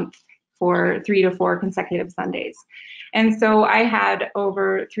a month for 3 to 4 consecutive Sundays. And so I had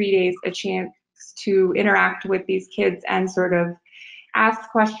over 3 days a chance to interact with these kids and sort of ask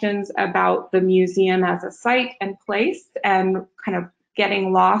questions about the museum as a site and place, and kind of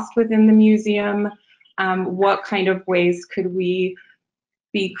getting lost within the museum. What kind of ways could we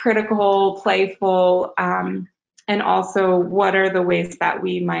be critical, playful, and also what are the ways that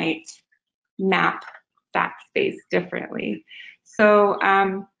we might map that space differently. So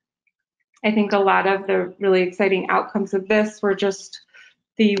I think a lot of the really exciting outcomes of this were just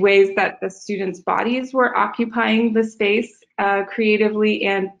the ways that the students' bodies were occupying the space creatively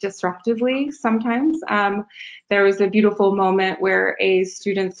and disruptively sometimes. There was a beautiful moment where a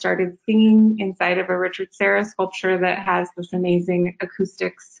student started singing inside of a Richard Serra sculpture that has this amazing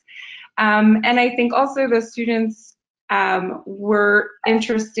acoustics. And I think also the students were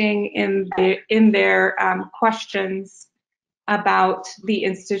interesting in their questions about the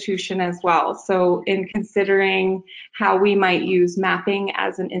institution as well. So in considering how we might use mapping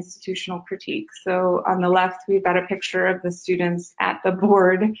as an institutional critique. So on the left, we've got a picture of the students at the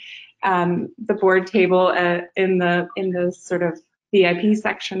board table in the sort of VIP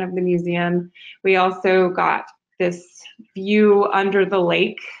section of the museum. We also got this view under the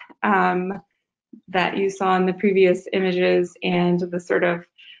lake that you saw in the previous images, and the sort of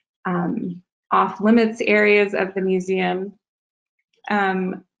off limits areas of the museum.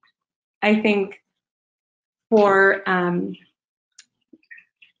 I think for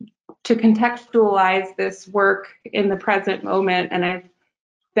to contextualize this work in the present moment, and I've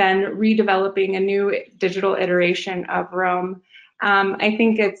been redeveloping a new digital iteration of Rome. I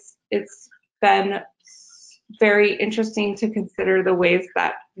think it's been very interesting to consider the ways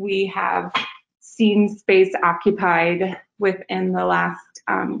that we have seen space occupied within the last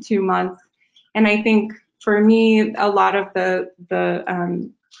 2 months, and I think for me, a lot of the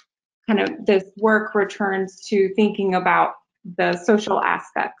kind of this work returns to thinking about the social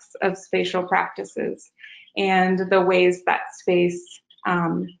aspects of spatial practices and the ways that space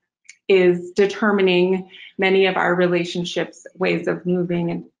is determining many of our relationships, ways of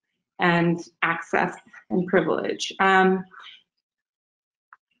moving and access and privilege.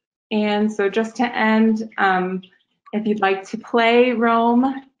 And so just to end, if you'd like to play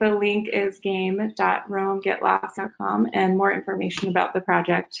Rome, the link is game.romegetlost.com, and more information about the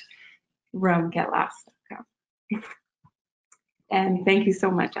project, romegetlost.com. And thank you so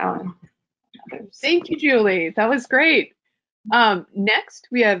much, Ellen. Thank you, Julie. That was great. Next,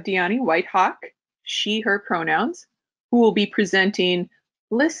 we have Dyani Whitehawk, she, her pronouns, who will be presenting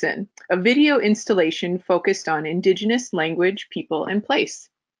Listen, a video installation focused on Indigenous language, people, and place.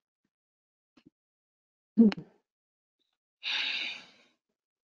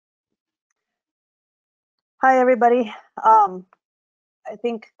 Hi, everybody. I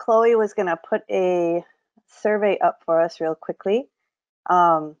think Chloe was going to put a survey up for us real quickly.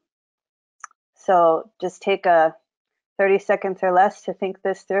 So just take 30 seconds or less to think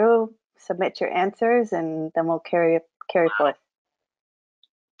this through, submit your answers, and then we'll carry forth.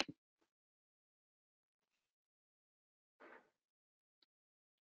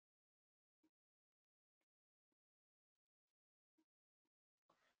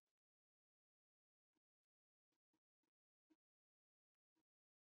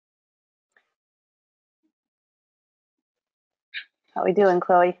 How we doing,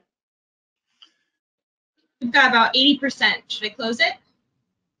 Chloe? We've got about 80%. Should I close it?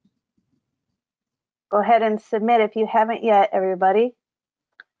 Go ahead and submit if you haven't yet, everybody.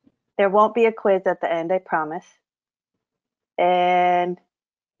 There won't be a quiz at the end, I promise. And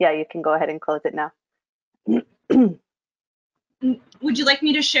yeah, you can go ahead and close it now. Would you like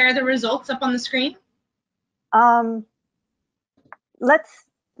me to share the results up on the screen? Let's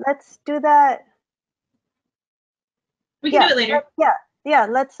do that. We can do it later.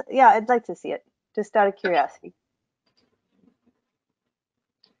 I'd like to see it, just out of curiosity.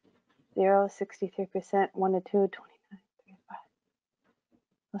 0, 63%, 1 to 2, 29,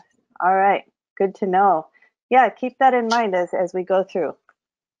 35. All right, good to know. Yeah, keep that in mind as we go through.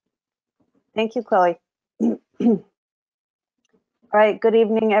 Thank you, Chloe. All right, good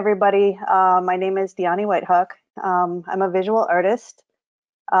evening, everybody. My name is Dyani Whitehawk. I'm a visual artist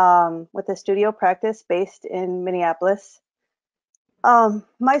with a studio practice based in Minneapolis.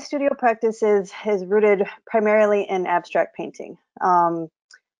 My studio practice is rooted primarily in abstract painting.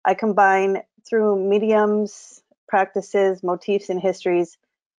 I combine through mediums, practices, motifs, and histories,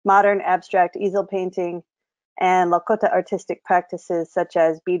 modern abstract easel painting, and Lakota artistic practices such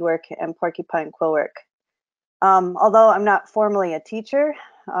as beadwork and porcupine quill work. Although I'm not formally a teacher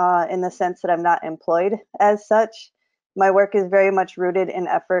in the sense that I'm not employed as such, my work is very much rooted in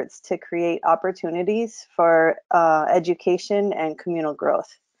efforts to create opportunities for education and communal growth.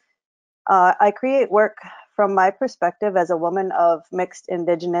 I create work from my perspective as a woman of mixed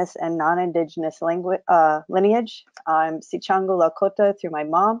Indigenous and non-Indigenous lineage. I'm Sichangu Lakota through my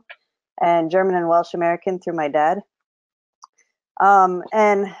mom and German and Welsh American through my dad.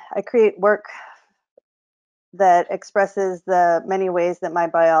 And I create work that expresses the many ways that my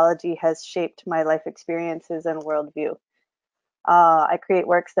biology has shaped my life experiences and worldview. I create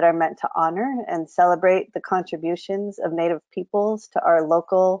works that are meant to honor and celebrate the contributions of Native peoples to our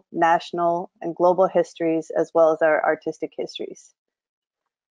local, national, and global histories, as well as our artistic histories.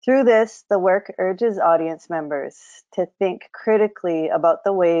 Through this, the work urges audience members to think critically about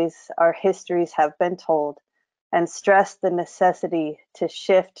the ways our histories have been told and stress the necessity to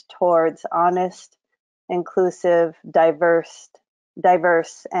shift towards honest, inclusive, diverse,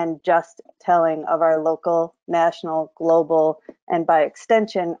 and just telling of our local, national, global, and by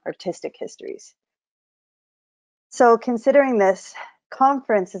extension, artistic histories. So considering this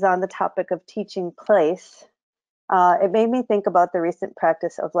conference is on the topic of teaching place, it made me think about the recent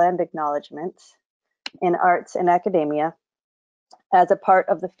practice of land acknowledgements in arts and academia as a part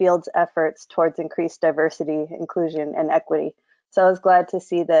of the field's efforts towards increased diversity, inclusion, and equity. So I was glad to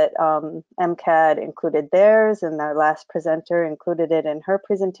see that MCAD included theirs, and our last presenter included it in her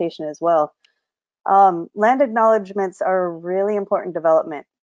presentation as well. Land acknowledgements are a really important development,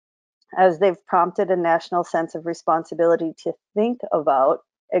 as they've prompted a national sense of responsibility to think about,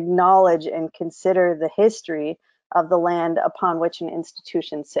 acknowledge, and consider the history of the land upon which an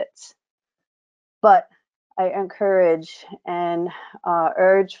institution sits. But I encourage and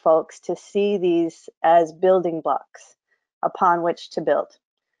urge folks to see these as building blocks upon which to build.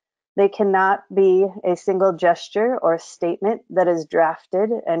 They cannot be a single gesture or statement that is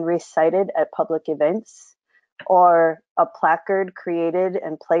drafted and recited at public events, or a placard created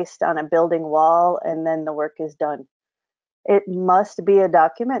and placed on a building wall and then the work is done. It must be a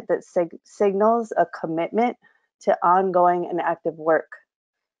document that signals a commitment to ongoing and active work.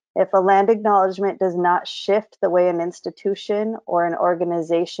 If a land acknowledgement does not shift the way an institution or an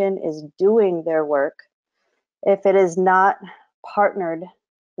organization is doing their work, if it is not partnered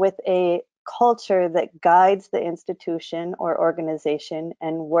with a culture that guides the institution or organization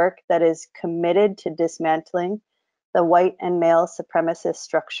and work that is committed to dismantling the white and male supremacist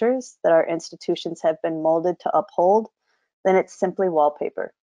structures that our institutions have been molded to uphold, then it's simply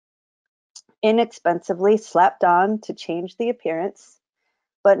wallpaper. Inexpensively slapped on to change the appearance,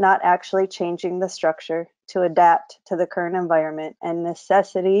 but not actually changing the structure to adapt to the current environment and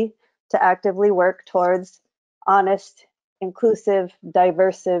necessity to actively work towards honest, inclusive,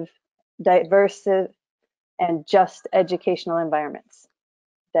 diverse, and just educational environments.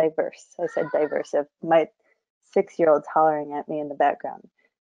 Diverse, I said diverse. My 6-year-old's hollering at me in the background.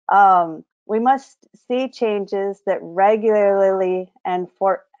 We must see changes that regularly and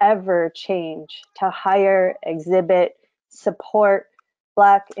forever change to hire, exhibit, support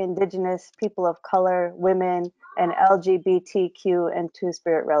Black, Indigenous, people of color, women, and LGBTQ and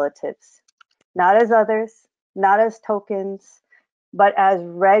Two-Spirit relatives. Not as others, not as tokens, but as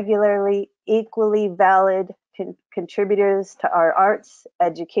regularly equally valid contributors to our arts,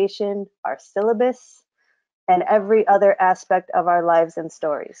 education, our syllabus, and every other aspect of our lives and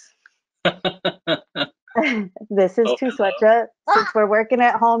stories. This is Two Sweatshirt. Since we're working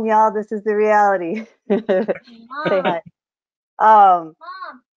at home, y'all, this is the reality. Say hi. Mom.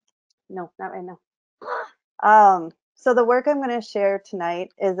 No, not right now. So the work I'm going to share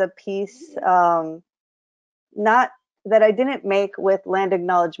tonight is a piece not that I didn't make with land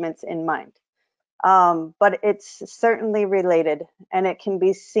acknowledgements in mind, but it's certainly related, and it can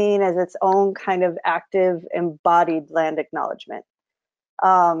be seen as its own kind of active, embodied land acknowledgement.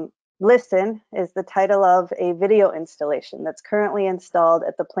 Listen is the title of a video installation that's currently installed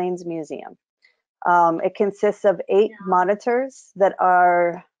at the Plains Museum. It consists of 8 monitors that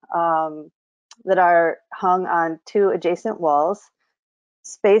are hung on 2 adjacent walls,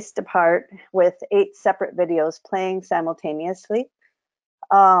 spaced apart, with 8 separate videos playing simultaneously.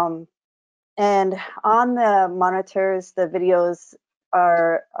 And on the monitors, the videos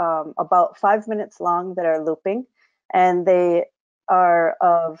are about 5 minutes long that are looping, and they are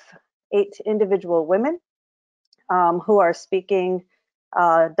of 8 individual women who are speaking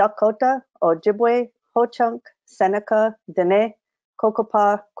Dakota, Ojibwe, Ho-Chunk, Seneca, Dene,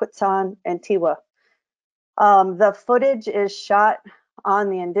 Kokopah, Quitsan, and Tiwa. The footage is shot on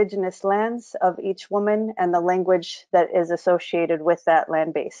the indigenous lands of each woman and the language that is associated with that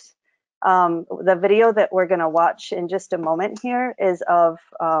land base. The video that we're going to watch in just a moment here is of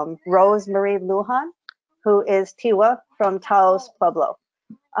Rose Marie Lujan, who is Tiwa from Taos Pueblo.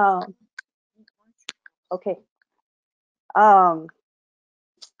 Okay.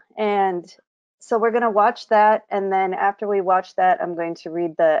 And so we're going to watch that, and then after we watch that, I'm going to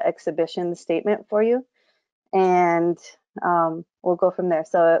read the exhibition statement for you, and we'll go from there.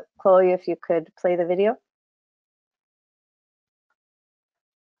 So Chloe, if you could play the video.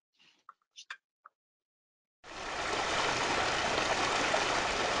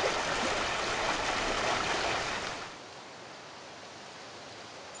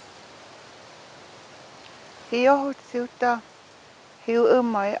 Hiyo siuta hiu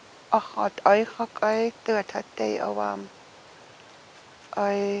umai ahat ai hak ai tuatate awam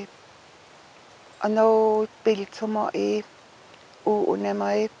ai ano piltuma I u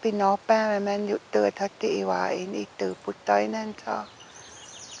unemai pinopa men yu tuatate iwa in itu putai nanta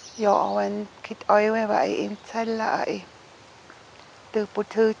yo awan kit ai we wa in tella ai tu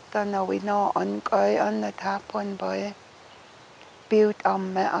putu tana we no on kai on the tapon boy build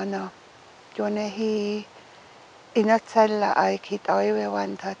me ana jone hi ina tella ai kit ai we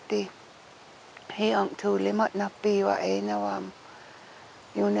wan tati hi ang tu limat na piwa ai na wam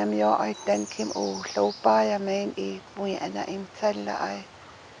yunem yo ai ten kim u so pa ya men I mui ana im tella ai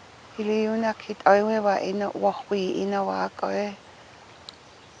hili yuna kit ai we wa ina wa hui ina wa kai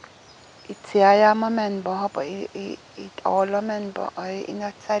itiaya ma men bo ba I all men bo ai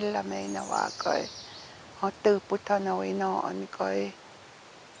ina tella me na wa kai ha tu putana we no an kai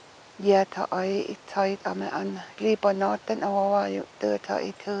ya ta ai itai ame an li pa no ten awa yu tu ta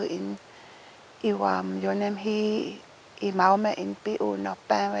I tu in Iwam yonem hi I mau me in pi u no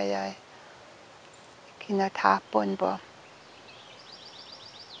pa we ai kina tapon bo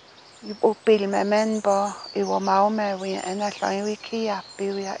yu u pil me men bo I wa mau me we ana sai wi ki ya pi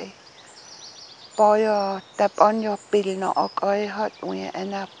ya I bo yo tap on yo pil no ok ai hat we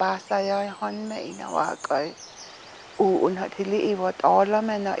ana pa sa ya hon me ina wa kai u un hat hili I wa all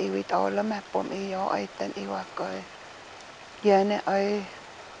me na I wi all me pom I yo ai ten I wa kai ya ne ai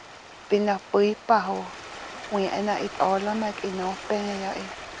pina pui pa ho we ana I all me ki no pe ya I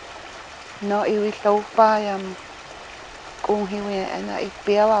no I wi so pa yam kung hi we ana I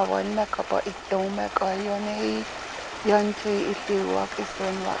pia wa wan me ka pa I to me ka yo ne hi yan tu I si wa ki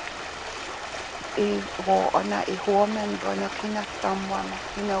son wa I wo ana I ho men bo na kina tam wa ma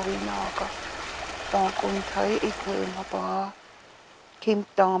ina wi no ka pa kung thai I tu ma pa kim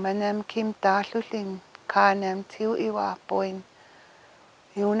to menem kim ta su lin ka nem tiu I wa poin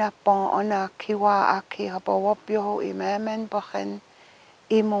yuna pa ona ki wa a ki ha pa wa pyo I me men pa khen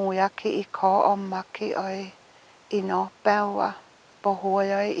I mo ya ki I ka om ma ki ai I no pa wa pa ho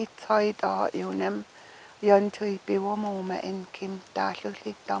ai I tai da yunem yan tu I pi wa mo me in kim ta su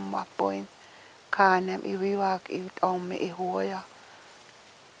li tam wa poin ka nem I wi wa I om me I ho ya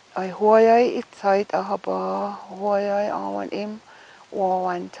ai ho ai I tai da ha pa ho ai awan im wa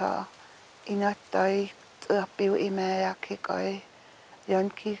wan ta ina tai a pi I me ya ki kai yan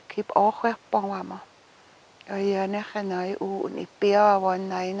ki kip o khwe pa wa ma ai ne khanai u ni pia wan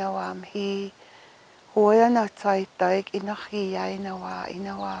nai na wam hi huya na tai tai ina khi ai na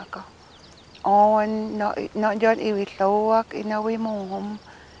wa ka on no jon I wi lowak ina wi mo hom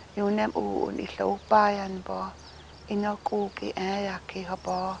yunem u ni lo pa yan bo ina ku ki a ya ki ha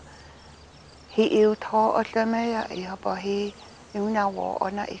ba hi yêu tho o le me ya I ha ba hi yuna wo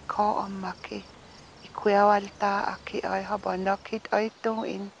ona I ka on ma ki I kwewal ta a ki ai ha ba na kit ai to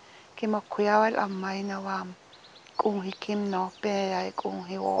in ki ma kwewal am mai na wam kung hi kim no pe ai kung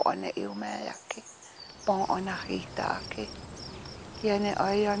hi wo ona iu me ya ki bon ona hita ki yene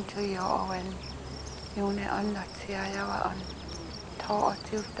ai an tu yo awen yune an na tia ya wa an tho o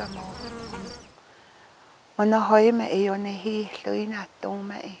tiu ta mo mana hoi me I one hi lui na to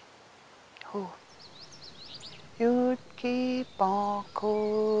me I hu yut ki pa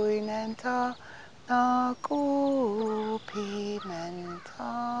kui nen ta na ku pi men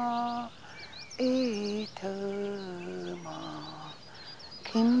ta I tu ma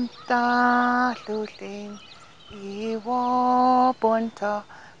kim ta lu lin I wa bon ta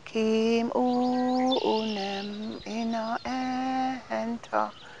kim u nem ina en ta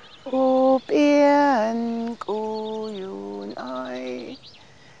u bien ku yun ai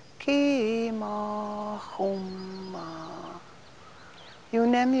ki ma hum ma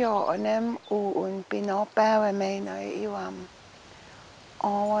yunem yo onem u un pino pa we me nai I wam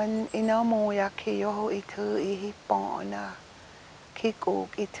on ina mo ya ki yo I tu I hi pa na ki ku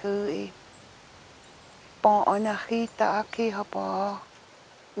ki tu I pa ona hita ki ha pa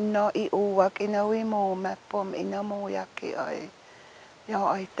no I uwak ina wi mo mapom ina mo yaki ai yo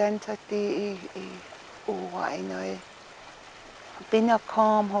identity I uwa ina bina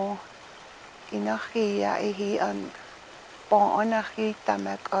calm ho ina khia I hi an bon ana khi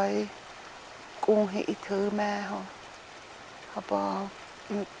tamak ai kung hi I thu ma ho haba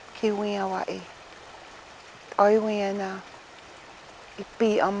kiwi wa ai wi na I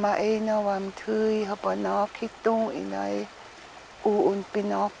pi amma ina wam thui haba na kitung ina un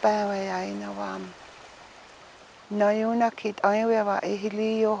pinapa wa ina wam no yuna kit ai wa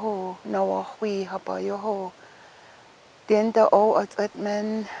hili yo ho no wa hui haba yo ho tienda o at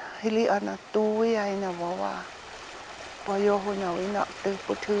men hili ana tu ina wa bo yo ho no ina tu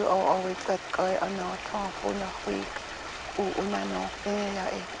putu o at kai ana ta ho na hui una no ya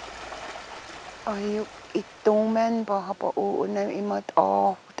ai I tung men bo haba una imat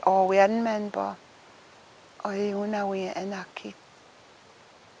o wen men bo ai una wi ana kit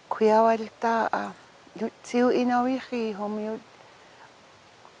kuya walta tiu ina wi khi hom yu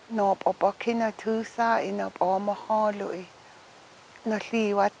no popakina tu sa ina o ma holu na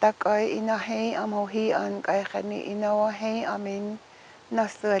li watak ai ina hei am ho hi an kai khani ina wa hei amin na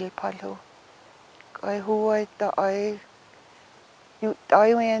sel palu kai huai ta ai yu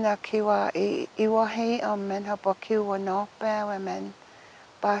tai wi na kiwa I wa hei am men ha pa kiwa no pa wa men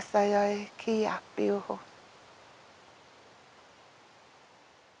pa sa ai ki apiu ho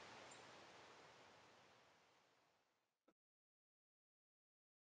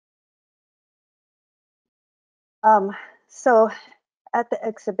So at the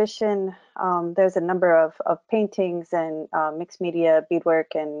exhibition, there's a number of paintings and mixed media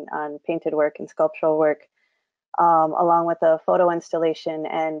beadwork and painted work and sculptural work, along with a photo installation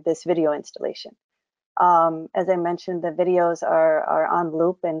and this video installation. As I mentioned, the videos are on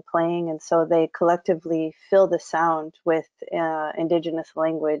loop and playing, and so they collectively fill the sound with indigenous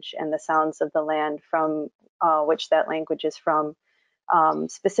language and the sounds of the land from which that language is from,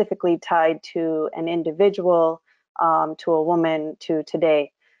 specifically tied to an individual, to a woman, to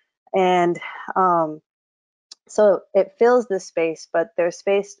today. And so it fills the space, but they're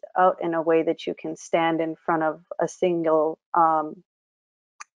spaced out in a way that you can stand in front of a single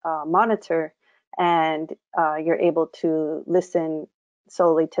monitor, and you're able to listen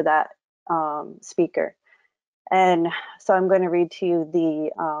solely to that speaker. And so I'm going to read to you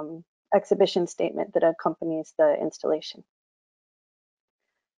the exhibition statement that accompanies the installation.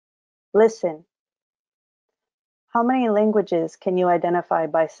 Listen. How many languages can you identify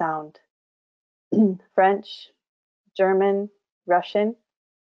by sound? French, German, Russian,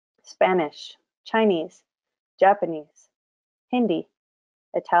 Spanish, Chinese, Japanese, Hindi,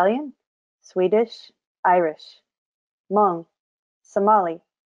 Italian, Swedish, Irish, Hmong, Somali,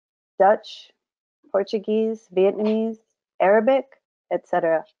 Dutch, Portuguese, Vietnamese, Arabic,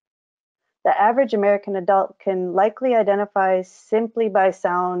 etc. The average American adult can likely identify simply by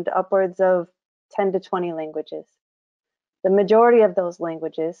sound upwards of 10 to 20 languages. The majority of those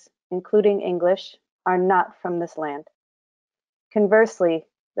languages, including English, are not from this land. Conversely,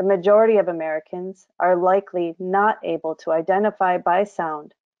 the majority of Americans are likely not able to identify by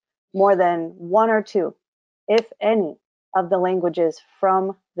sound more than one or two, if any, of the languages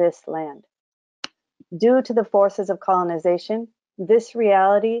from this land. Due to the forces of colonization, this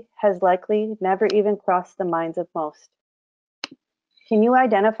reality has likely never even crossed the minds of most. Can you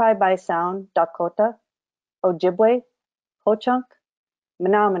identify by sound Dakota, Ojibwe, Ho-Chunk,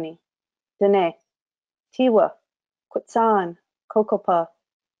 Menominee, Dene, Tiwa, Quechan, Cocopa,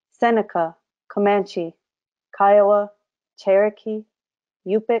 Seneca, Comanche, Kiowa, Cherokee,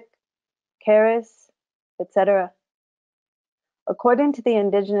 Yupik, Keres, etc.? According to the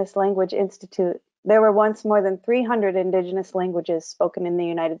Indigenous Language Institute, there were once more than 300 indigenous languages spoken in the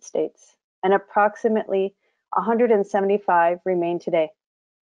United States, and approximately 175 remain today.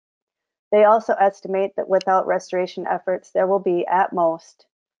 They also estimate that without restoration efforts, there will be, at most,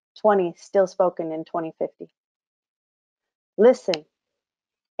 20 still spoken in 2050. Listen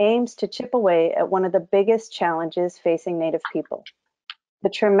aims to chip away at one of the biggest challenges facing Native people: the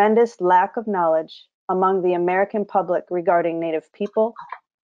tremendous lack of knowledge among the American public regarding Native people,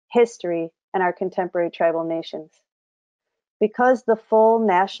 history, and our contemporary tribal nations. Because the full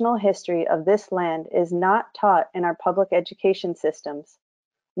national history of this land is not taught in our public education systems,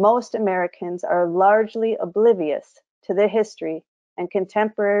 most Americans are largely oblivious to the history and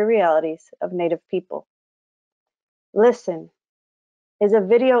contemporary realities of Native people. Listen is a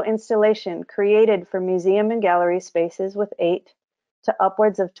video installation created for museum and gallery spaces with 8 to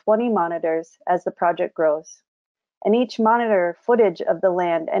upwards of 20 monitors as the project grows, and each monitor footage of the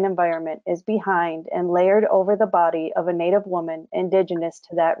land and environment is behind and layered over the body of a Native woman indigenous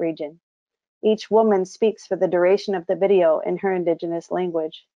to that region. Each woman speaks for the duration of the video in her indigenous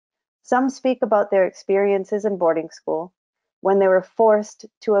language. Some speak about their experiences in boarding school, when they were forced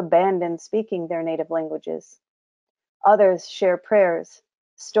to abandon speaking their native languages. Others share prayers,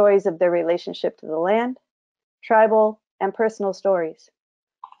 stories of their relationship to the land, tribal, and personal stories.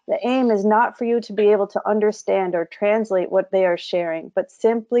 The aim is not for you to be able to understand or translate what they are sharing, but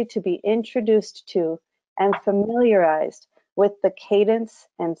simply to be introduced to and familiarized with the cadence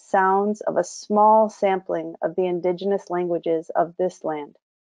and sounds of a small sampling of the indigenous languages of this land.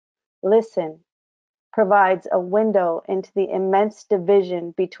 Listen provides a window into the immense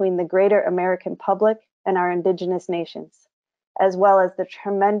division between the greater American public and our indigenous nations, as well as the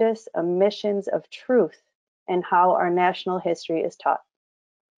tremendous omissions of truth in how our national history is taught.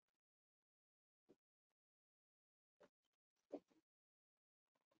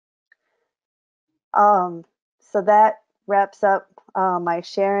 So that wraps up my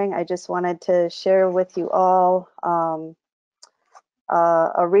sharing. I just wanted to share with you all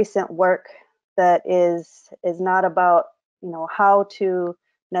a recent work that is not about how to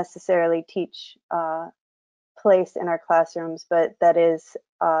necessarily teach place in our classrooms, but that is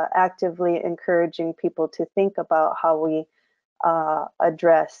actively encouraging people to think about how we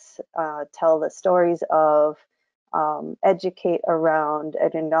address, tell the stories of, educate around,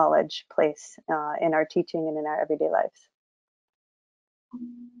 and acknowledge place in our teaching and in our everyday lives.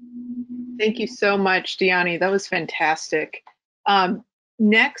 Thank you so much, Dyani. That was fantastic.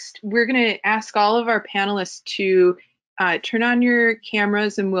 Next, we're going to ask all of our panelists to turn on your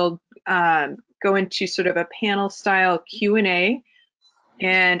cameras, and we'll go into sort of a panel style Q&A.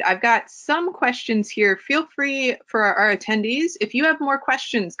 And I've got some questions here. Feel free for our attendees, if you have more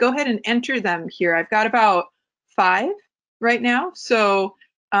questions, go ahead and enter them here. I've got about 5 right now. So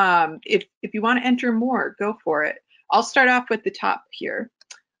if you want to enter more, go for it. I'll start off with the top here.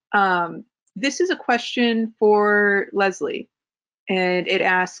 This is a question for Leslie, and it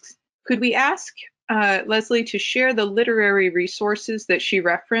asks, could we ask Leslie to share the literary resources that she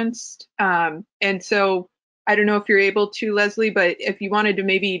referenced? And so I don't know if you're able to, Leslie, but if you wanted to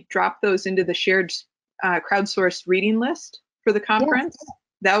maybe drop those into the shared crowdsourced reading list for the conference,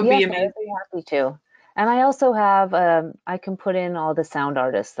 that would be amazing. I'd be happy to. And I also have, I can put in all the sound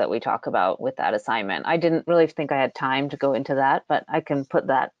artists that we talk about with that assignment. I didn't really think I had time to go into that, but I can put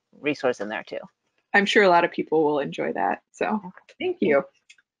that resource in there too. I'm sure a lot of people will enjoy that. So thank you.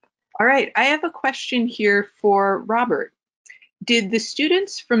 All right, I have a question here for Robert. Did the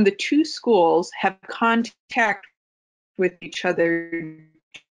students from the 2 schools have contact with each other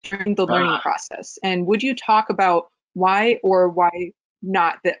during the learning process? And would you talk about why or why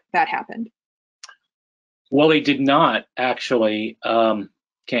not that happened? Well, they did not actually.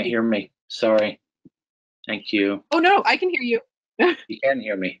 Can't hear me. Sorry. Thank you. Oh, no, I can hear you. You can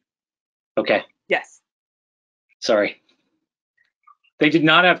hear me. Okay. Yes. Sorry. They did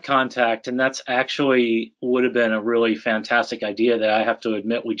not have contact, and that's actually would have been a really fantastic idea that I have to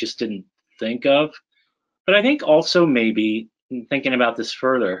admit we just didn't think of. But I think also maybe thinking about this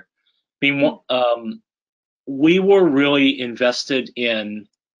further, I mean, we were really invested in,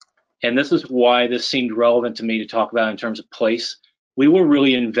 and this is why this seemed relevant to me to talk about in terms of place. We were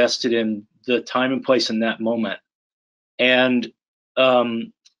really invested in the time and place in that moment. And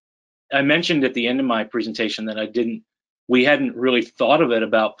I mentioned at the end of my presentation that we hadn't really thought of it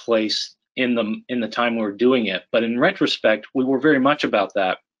about place in the time we were doing it. But in retrospect, we were very much about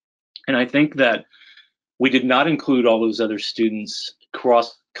that. And I think that we did not include all those other students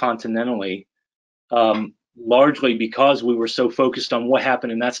cross-continentally, largely because we were so focused on what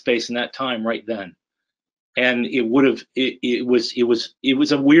happened in that space and that time right then. And it was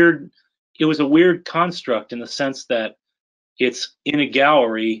a weird construct in the sense that it's in a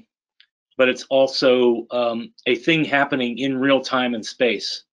gallery, but it's also a thing happening in real time and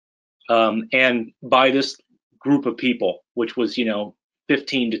space, and by this group of people, which was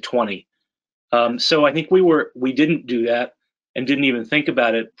 15 to 20. So I think we didn't do that and didn't even think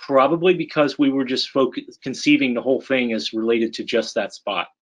about it, probably because we were just conceiving the whole thing as related to just that spot.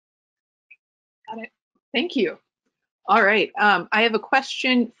 Got it. Thank you. All right. I have a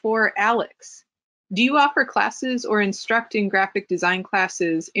question for Alex. Do you offer classes or instruct in graphic design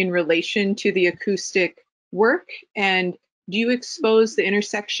classes in relation to the acoustic work? And do you expose the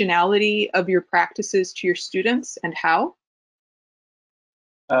intersectionality of your practices to your students, and how?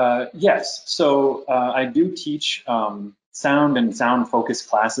 Yes, so I do teach sound and sound focused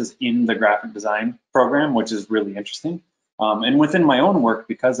classes in the graphic design program, which is really interesting. And within my own work,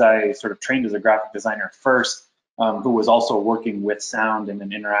 because I sort of trained as a graphic designer first, who was also working with sound in an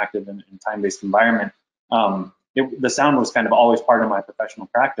interactive and time-based environment. The sound was kind of always part of my professional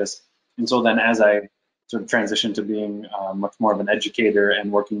practice. And so then as I sort of transitioned to being much more of an educator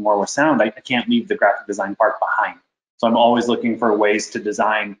and working more with sound, I can't leave the graphic design part behind. So I'm always looking for ways to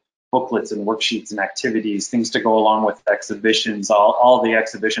design booklets and worksheets and activities, things to go along with exhibitions. All the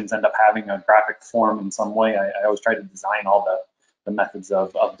exhibitions end up having a graphic form in some way. I always try to design all the methods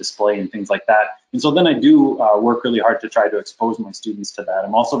of display and things like that. And so then I do work really hard to try to expose my students to that.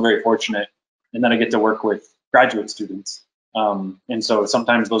 I'm also very fortunate in that I get to work with graduate students. And so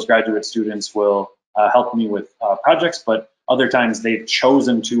sometimes those graduate students will help me with projects, but other times they've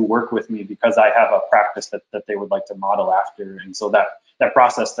chosen to work with me because I have a practice that they would like to model after. And so that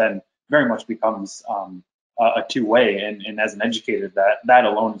process then very much becomes a two-way. And as an educator, that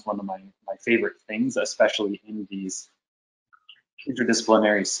alone is one of my favorite things, especially in these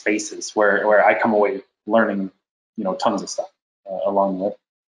interdisciplinary spaces where I come away learning, tons of stuff along the way.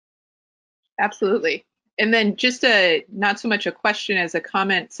 Absolutely. And then just not so much a question as a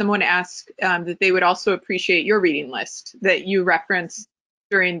comment, someone asked that they would also appreciate your reading list that you referenced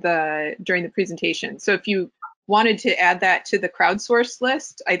during the presentation. So if you wanted to add that to the crowdsourced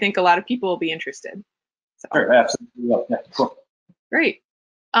list, I think a lot of people will be interested. So. Sure, absolutely. Yeah, cool. Great.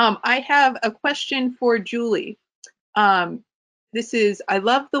 I have a question for Julie. This is, I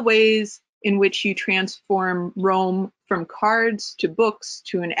love the ways in which you transform Roam from cards to books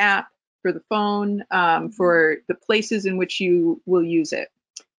to an app for the phone, for the places in which you will use it.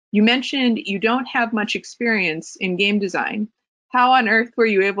 You mentioned you don't have much experience in game design. How on earth were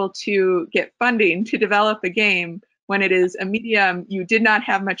you able to get funding to develop a game when it is a medium you did not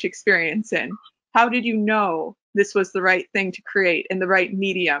have much experience in? How did you know this was the right thing to create and the right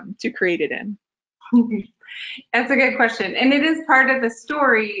medium to create it in? That's a good question. And it is part of the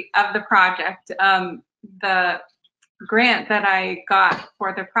story of the project. The grant that I got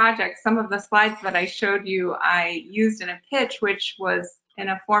for the project, some of the slides that I showed you, I used in a pitch, which was in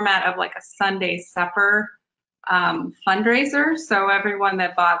a format of like a Sunday supper fundraiser. So everyone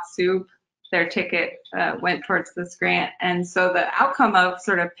that bought soup, their ticket went towards this grant. And so the outcome of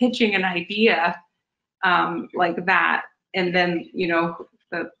sort of pitching an idea like that, and then,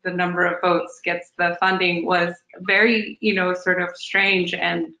 the number of votes gets the funding was very, sort of strange.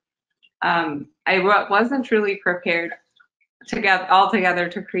 And I wasn't truly prepared altogether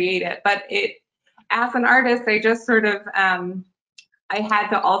to create it. But as an artist, I just sort of, I had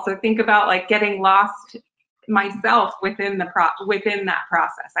to also think about like getting lost myself within that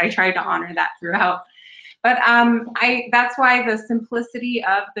process. I tried to honor that throughout. But that's why the simplicity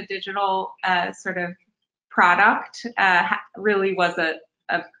of the digital sort of product really was a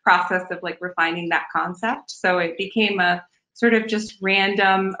process of like refining that concept. So it became a sort of just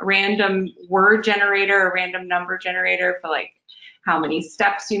random word generator, a random number generator for like how many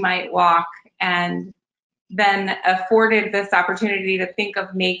steps you might walk, and then afforded this opportunity to think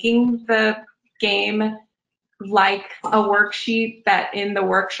of making the game like a worksheet that in the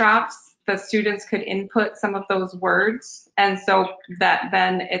workshops the students could input some of those words, and so that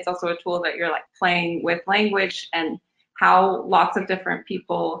then it's also a tool that you're like playing with language and how lots of different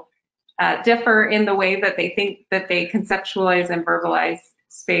people differ in the way that they think, that they conceptualize and verbalize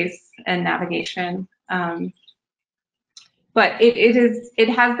space and navigation. But it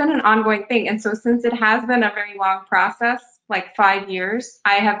has been an ongoing thing, and so since it has been a very long process, like 5 years,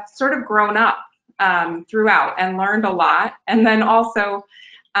 I have sort of grown up throughout and learned a lot. And then also,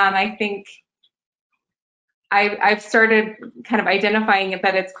 I think I've started kind of identifying it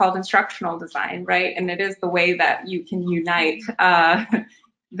that it's called instructional design, right? And it is the way that you can unite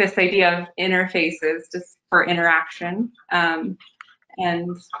this idea of interfaces just for interaction. And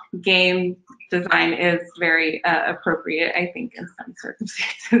game design is very appropriate, I think, in some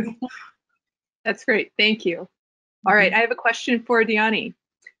circumstances. That's great. Thank you. All right. I have a question for Dyani.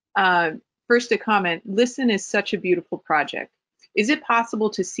 First, a comment. Listen is such a beautiful project. Is it possible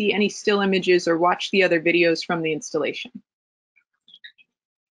to see any still images or watch the other videos from the installation?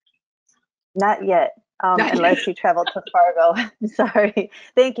 Not yet, unless you travel to Fargo. Sorry.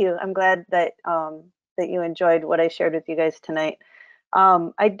 Thank you. I'm glad that that you enjoyed what I shared with you guys tonight.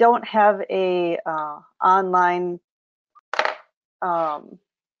 I don't have a online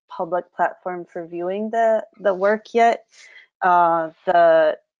public platform for viewing the work yet.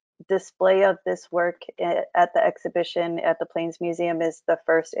 The display of this work at the exhibition at the Plains Museum is the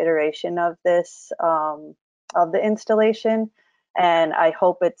first iteration of this of the installation, and I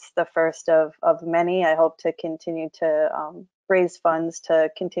hope it's the first of many. I hope to continue to raise funds to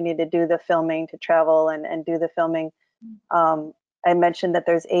continue to do the filming, to travel and do the filming I mentioned that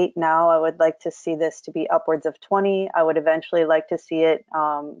there's 8 now. I would like to see this to be upwards of 20. I would eventually like to see it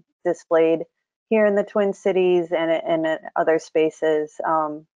displayed here in the Twin Cities and in other spaces.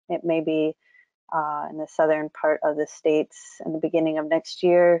 It may be in the southern part of the states in the beginning of next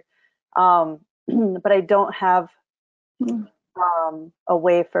year. But I don't have a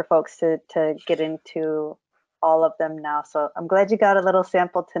way for folks to get into all of them now. So I'm glad you got a little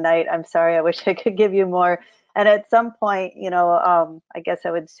sample tonight. I'm sorry, I wish I could give you more. And at some point, you know, I guess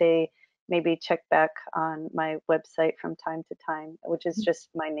I would say maybe check back on my website from time to time, which is just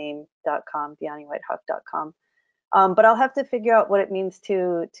my name.com, dyaniwhitehawk.com. But I'll have to figure out what it means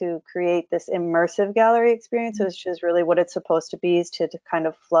to create this immersive gallery experience, which is really what it's supposed to be, is to kind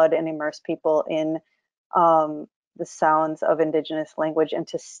of flood and immerse people in the sounds of Indigenous language, and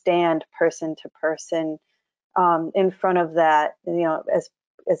to stand person to person in front of that, you know, as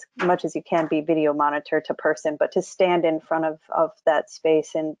much as you can be video monitor to person, but to stand in front of that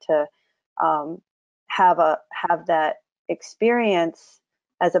space and to have that experience,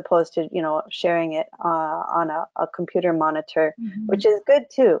 as opposed to, you know, sharing it on a computer monitor, which is good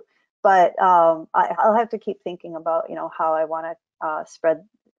too. But I'll have to keep thinking about, you know, how I want to spread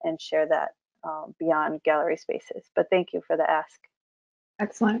and share that beyond gallery spaces. But thank you for the ask.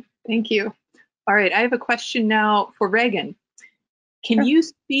 Excellent, thank you. All right, I have a question now for Regan. Can you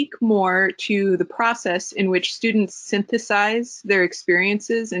speak more to the process in which students synthesize their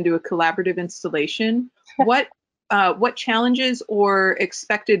experiences into a collaborative installation? What challenges or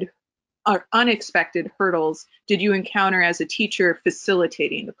expected or unexpected hurdles did you encounter as a teacher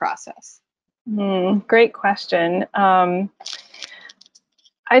facilitating the process? Great question. I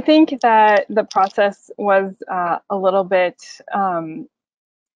think that the process was a little bit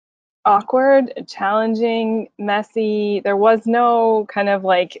awkward, challenging, messy. There was no kind of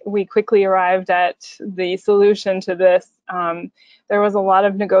like, we quickly arrived at the solution to this. There was a lot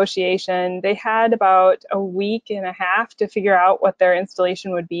of negotiation. They had about a week and a half to figure out what their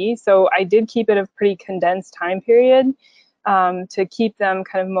installation would be. So I did keep it a pretty condensed time period to keep them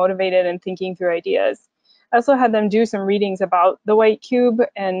kind of motivated and thinking through ideas. I also had them do some readings about the white cube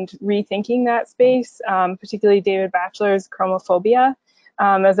and rethinking that space, particularly David Batchelor's Chromophobia,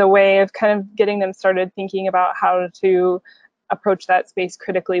 as a way of kind of getting them started thinking about how to approach that space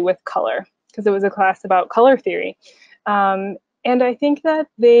critically with color, because it was a class about color theory. And I think that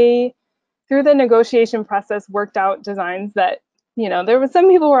they, through the negotiation process, worked out designs that, you know, there was some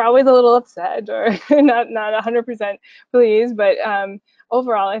people were always a little upset or not 100% pleased, but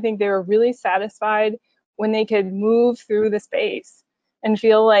overall, I think they were really satisfied when they could move through the space and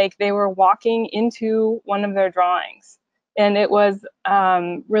feel like they were walking into one of their drawings. And it was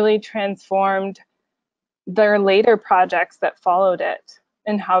really transformed their later projects that followed it,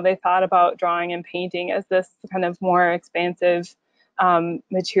 and how they thought about drawing and painting as this kind of more expansive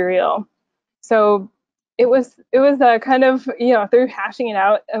material. So it was a kind of, you know, through hashing it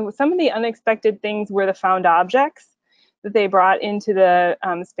out, some of the unexpected things were the found objects that they brought into the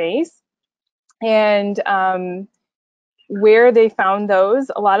space. And where they found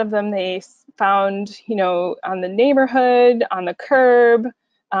those, a lot of them they found, you know, on the neighborhood, on the curb,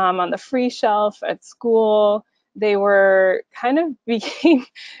 on the free shelf at school. They were kind of became,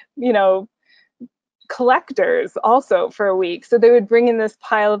 you know, collectors also for a week. So they would bring in this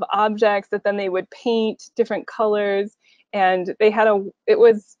pile of objects that then they would paint different colors. And they had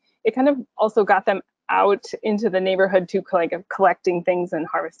it kind of also got them out into the neighborhood to like collecting things and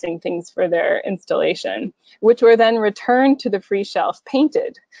harvesting things for their installation, which were then returned to the free shelf,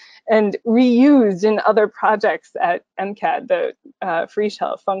 painted and reused in other projects at MCAD. The free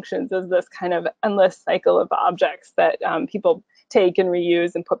shelf functions as this kind of endless cycle of objects that people take and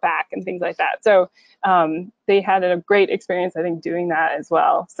reuse and put back and things like that. So they had a great experience, I think, doing that as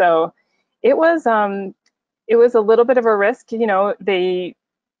well. So it was a little bit of a risk. You know, they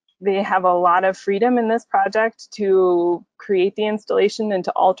have a lot of freedom in this project to create the installation and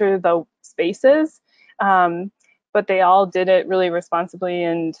to alter the spaces, but they all did it really responsibly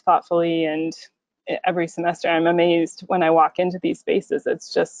and thoughtfully. And every semester I'm amazed when I walk into these spaces.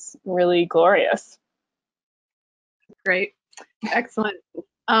 It's just really glorious. Great, excellent.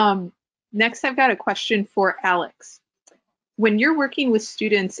 Next, I've got a question for Alex. When you're working with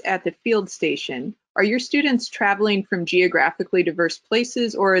students at the field station, are your students traveling from geographically diverse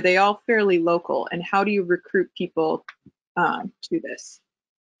places, or are they all fairly local? And how do you recruit people to this?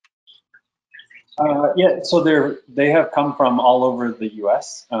 Yeah, so they have come from all over the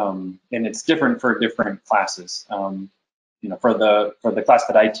U.S. And it's different for different classes. You know, for the class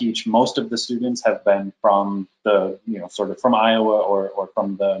that I teach, most of the students have been from the, you know, sort of from Iowa or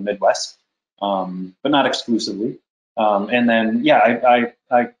from the Midwest, but not exclusively. And then, yeah,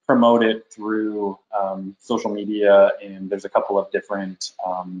 I promote it through social media, and there's a couple of different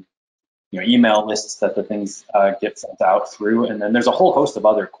email lists that the things get sent out through. And then there's a whole host of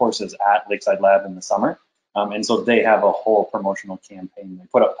other courses at Lakeside Lab in the summer. And so they have a whole promotional campaign. They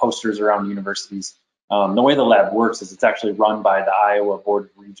put up posters around universities. The way the lab works is it's actually run by the Iowa Board of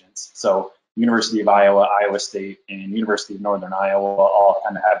Regents. So University of Iowa, Iowa State, and University of Northern Iowa all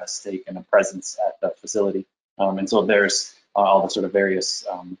kind of have a stake and a presence at the facility. And so there's all the sort of various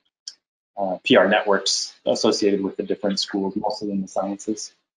PR networks associated with the different schools, mostly in the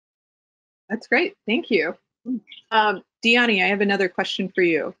sciences. That's great. Thank you. Dyani, I have another question for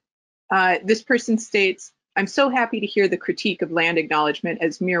you. This person states, I'm so happy to hear the critique of land acknowledgement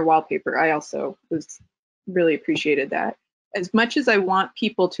as mere wallpaper. I also really appreciated that. As much as I want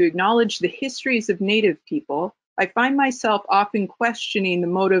people to acknowledge the histories of Native people, I find myself often questioning the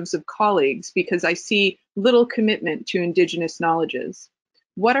motives of colleagues because I see little commitment to Indigenous knowledges.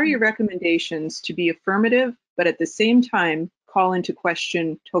 What are your recommendations to be affirmative, but at the same time call into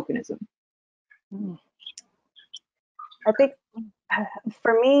question tokenism? I think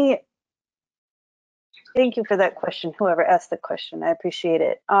for me, thank you for that question, whoever asked the question. I appreciate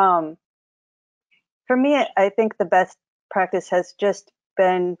it. For me, I think the best practice has just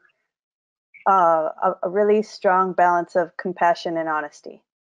been a really strong balance of compassion and honesty.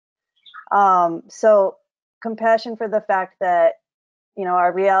 So compassion for the fact that,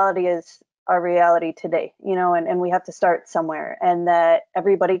 our reality is our reality today, and we have to start somewhere, and that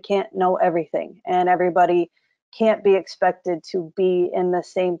everybody can't know everything, and everybody can't be expected to be in the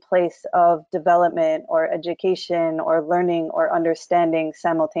same place of development or education or learning or understanding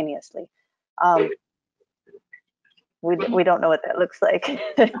simultaneously. We don't know what that looks like.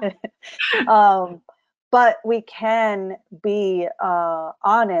 But we can be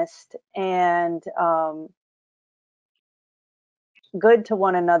honest and good to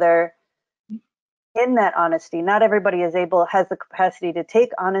one another in that honesty. Not everybody has the capacity to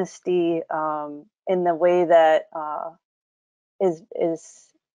take honesty in the way that is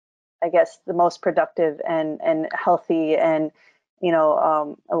I guess the most productive and healthy and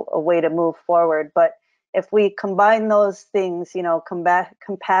a way to move forward. But if we combine those things,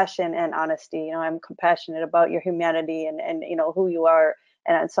 compassion and honesty, I'm compassionate about your humanity and who you are,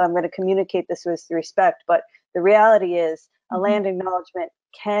 and so I'm going to communicate this with respect. But the reality is, a land acknowledgement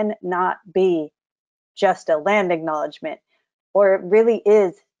cannot be just a land acknowledgement, or it really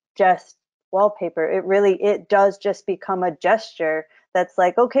is just wallpaper. It does just become a gesture that's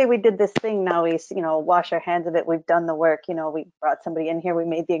like, okay, we did this thing, now we wash our hands of it, we've done the work, we brought somebody in here, we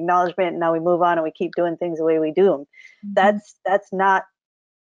made the acknowledgement, and now we move on and we keep doing things the way we do them. That's not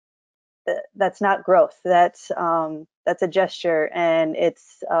growth. That's a gesture, and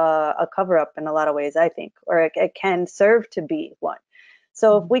it's a cover-up in a lot of ways, I think, or it can serve to be one.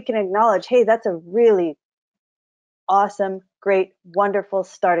 So if we can acknowledge, hey, that's a really awesome, great, wonderful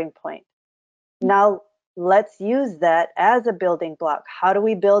starting point. Now let's use that as a building block. How do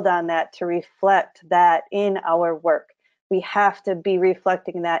we build on that to reflect that in our work? We have to be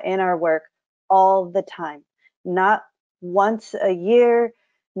reflecting that in our work all the time, not once a year,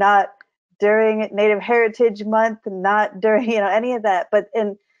 not during Native Heritage Month, not during any of that, but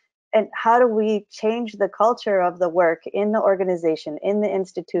and how do we change the culture of the work in the organization, in the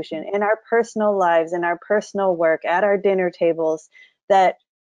institution, in our personal lives, in our personal work, at our dinner tables, that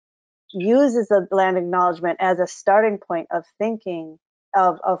uses the land acknowledgement as a starting point of thinking,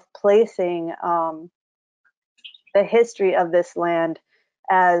 of placing the history of this land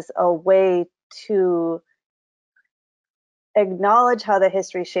as a way to acknowledge how the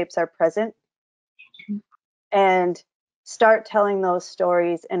history shapes our present and start telling those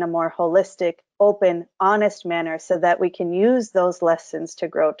stories in a more holistic, open, honest manner, so that we can use those lessons to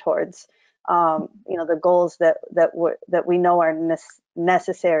grow towards the goals that we know are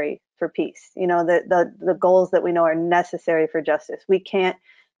necessary for peace, the goals that we know are necessary for justice. We can't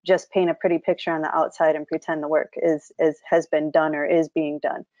just paint a pretty picture on the outside and pretend the work has been done or is being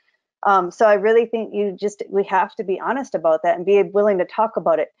done. So I really think we have to be honest about that and be willing to talk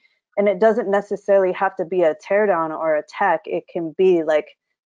about it. And it doesn't necessarily have to be a tear down or attack. It can be like,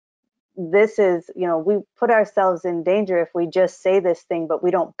 this is, we put ourselves in danger if we just say this thing, but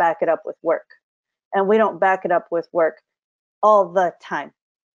we don't back it up with work. And we don't back it up with work all the time,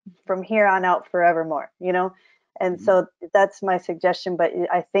 from here on out forevermore, And so that's my suggestion. But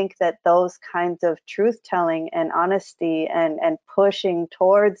I think that those kinds of truth telling and honesty and pushing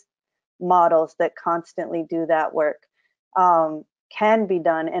towards models that constantly do that work can be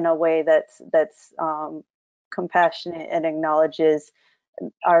done in a way that's compassionate and acknowledges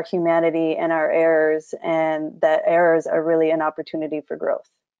our humanity and our errors, and that errors are really an opportunity for growth.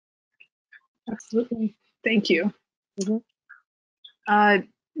 Absolutely. Thank you. Mm-hmm.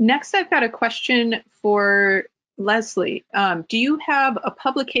 Next, I've got a question for Leslie. Do you have a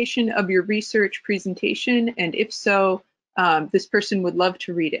publication of your research presentation? And if so, this person would love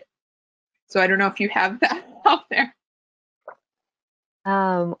to read it. So I don't know if you have that out there.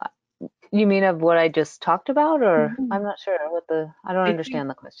 You mean of what I just talked about, or Mm-hmm. I'm not sure what I don't understand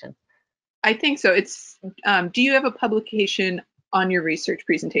the question. I think so. It's, do you have a publication on your research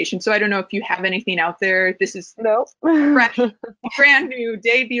presentation? So I don't know if you have anything out there. This is fresh, brand new,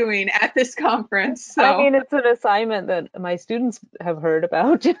 debuting at this conference. So I mean, it's an assignment that my students have heard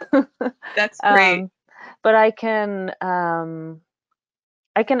about. That's great. But I can add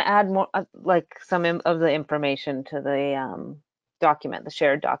more, like some of the information to the document, the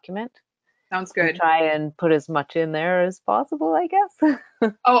shared document. Sounds good. And try and put as much in there as possible, I guess.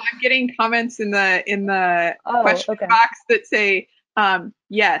 Oh, I'm getting comments in the question box that say,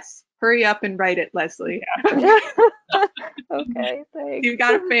 yes, hurry up and write it, Leslie. Okay, thanks. You've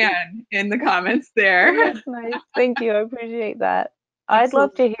got a fan in the comments there. That's nice. Thank you. I appreciate that. I'd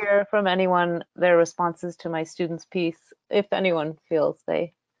love to hear from anyone their responses to my students' piece, if anyone feels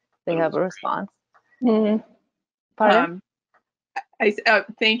they have a response. Pardon?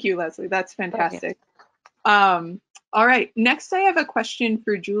 Thank you, Leslie. That's fantastic. All right. Next, I have a question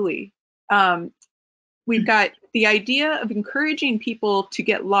for Julie. We've got the idea of encouraging people to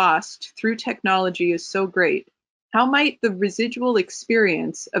get lost through technology is so great. How might the residual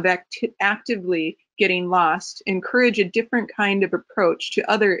experience of actively getting lost encourage a different kind of approach to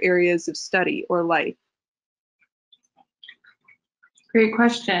other areas of study or life? Great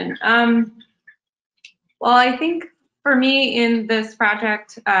question. Well, I think for me in this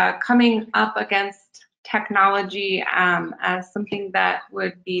project, coming up against technology as something that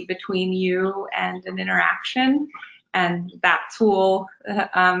would be between you and an interaction, and that tool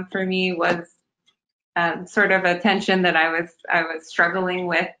for me was sort of a tension that I was struggling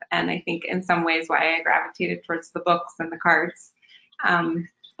with, and I think in some ways why I gravitated towards the books and the cards.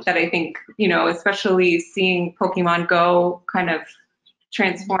 That I think, you know, especially seeing Pokemon Go kind of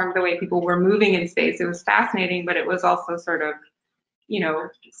transform the way people were moving in space. It was fascinating, but it was also sort of, you know,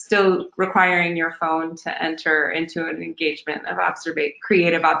 still requiring your phone to enter into an engagement of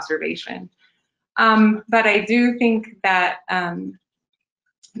creative observation. But I do think that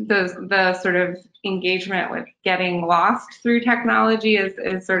the sort of engagement with getting lost through technology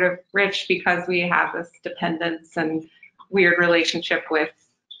is sort of rich because we have this dependence and weird relationship with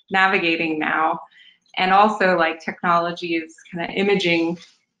navigating now. And also, like, technology is kind of imaging,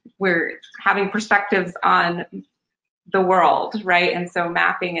 we're having perspectives on the world, right? And so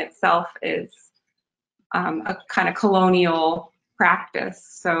mapping itself is a kind of colonial practice.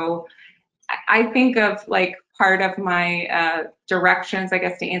 So I think of, like, part of my directions, I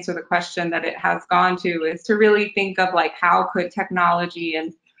guess, to answer the question that it has gone to is to really think of, like, how could technology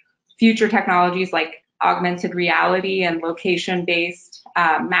and future technologies like augmented reality and location-based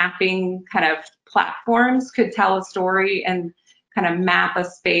mapping kind of platforms could tell a story and kind of map a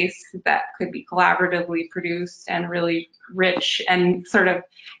space that could be collaboratively produced and really rich and sort of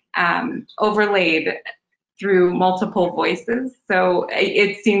overlaid through multiple voices. So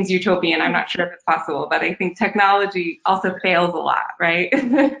it seems utopian. I'm not sure if it's possible, but I think technology also fails a lot, right?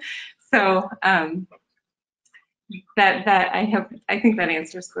 So I think that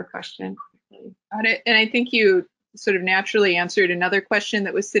answers the question. Got it. And I think you sort of naturally answered another question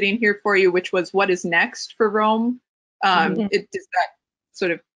that was sitting here for you, which was, what is next for Rome? Does that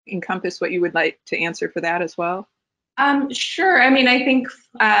sort of encompass what you would like to answer for that as well? Sure. I mean, I think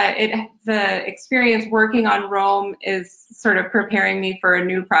the experience working on Rome is sort of preparing me for a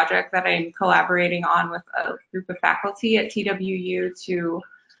new project that I'm collaborating on with a group of faculty at TWU to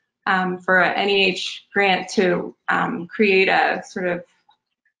for an NEH grant to create a sort of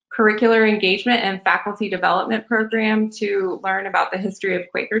curricular engagement and faculty development program to learn about the history of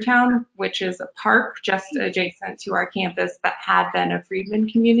Quakertown, which is a park just adjacent to our campus that had been a freedmen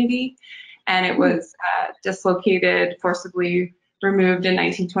community. And it was dislocated, forcibly removed in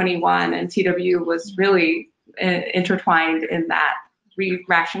 1921, and TWU was really intertwined in that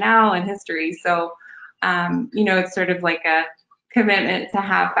rationale and history. So, you know, it's sort of like a commitment to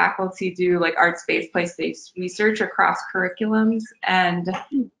have faculty do like arts-based, place-based research across curriculums. And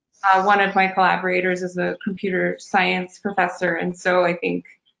one of my collaborators is a computer science professor. And so I think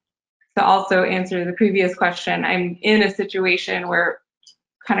to also answer the previous question, I'm in a situation where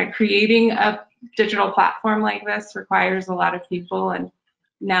kind of creating a digital platform like this requires a lot of people. And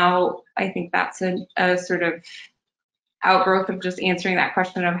now I think that's a sort of outgrowth of just answering that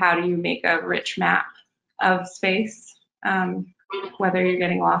question of how do you make a rich map of space, whether you're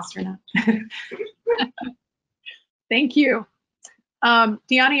getting lost or not. Thank you.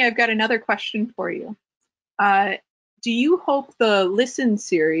 Dyani, I've got another question for you. Do you hope the Listen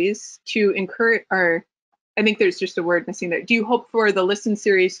series to encourage, or I think there's just a word missing there. Do you hope for the Listen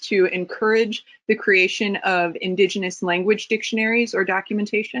series to encourage the creation of Indigenous language dictionaries or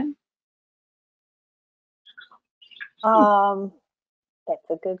documentation? That's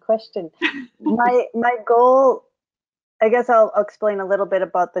a good question. My goal, I guess I'll explain a little bit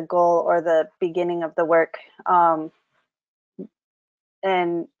about the goal or the beginning of the work.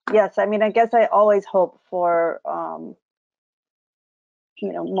 And yes, I mean, I guess I always hope for,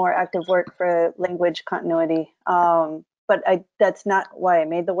 more active work for language continuity. But that's not why I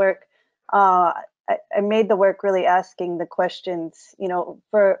made the work. I made the work really asking the questions,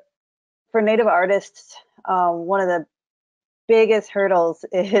 for Native artists, one of the biggest hurdles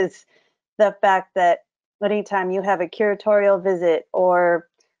is the fact that anytime you have a curatorial visit or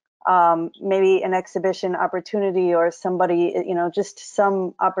maybe an exhibition opportunity or somebody, just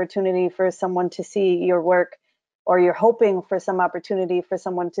some opportunity for someone to see your work, or you're hoping for some opportunity for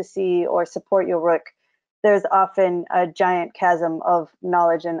someone to see or support your work, there's often a giant chasm of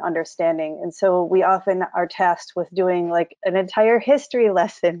knowledge and understanding. And so we often are tasked with doing like an entire history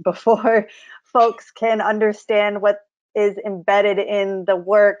lesson before folks can understand what is embedded in the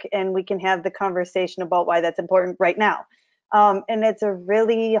work, and we can have the conversation about why that's important right now. And it's a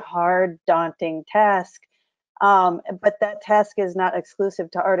really hard, daunting task. But that task is not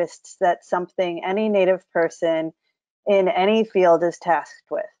exclusive to artists. That's something any Native person in any field is tasked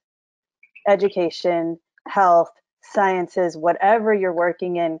with. Education, health, sciences, whatever you're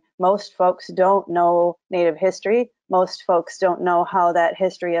working in, most folks don't know Native history. Most folks don't know how that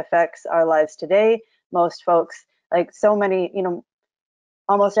history affects our lives today. Most folks, like so many,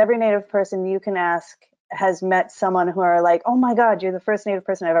 almost every Native person you can ask has met someone who are like, oh my God, you're the first Native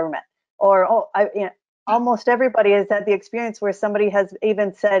person I've ever met. Or, almost everybody has had the experience where somebody has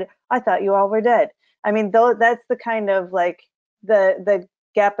even said, I thought you all were dead. I mean, though, that's the kind of like the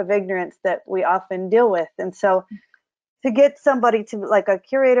gap of ignorance that we often deal with. And so to get somebody to, like, a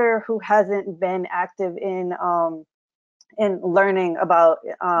curator who hasn't been active in learning about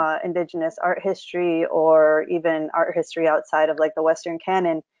Indigenous art history, or even art history outside of like the Western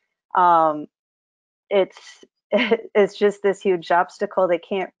canon, it's just this huge obstacle. They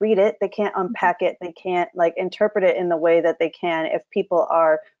can't read it, they can't unpack it, they can't like interpret it in the way that they can if people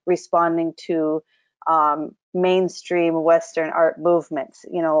are responding to mainstream Western art movements,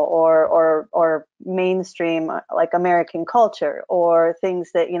 or mainstream like American culture, or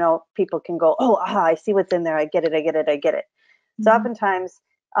things that people can go, oh, I see what's in there, I get it. Mm-hmm. So oftentimes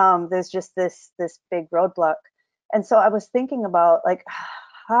there's just this big roadblock. And so I was thinking about, like,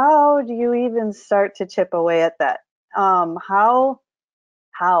 how do you even start to chip away at that? How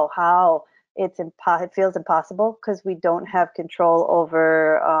it feels impossible because we don't have control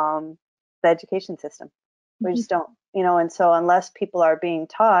over the education system. We just don't, and so unless people are being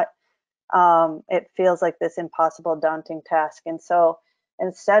taught, it feels like this impossible, daunting task. And so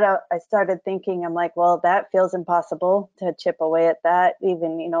instead, I started thinking, I'm like, well, that feels impossible to chip away at that,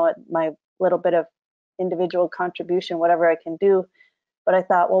 even, at my little bit of individual contribution, whatever I can do. But I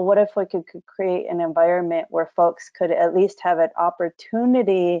thought, well, what if we could create an environment where folks could at least have an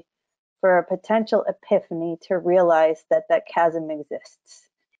opportunity for a potential epiphany to realize that that chasm exists,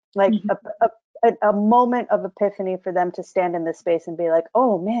 like a moment of epiphany for them to stand in this space and be like,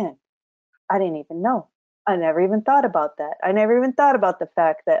 oh man, I didn't even know. I never even thought about that. I never even thought about the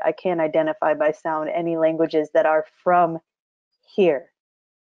fact that I can't identify by sound any languages that are from here.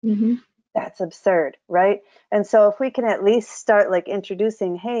 Mm-hmm. That's absurd, right? And so if we can at least start like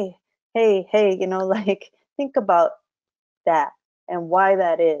introducing, hey, like, think about that and why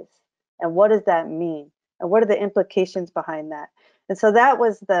that is, and what does that mean, and what are the implications behind that. And so that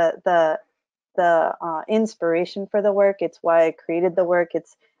was the inspiration for the work. It's why I created the work.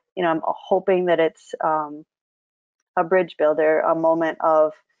 It's, I'm hoping that it's a bridge builder, a moment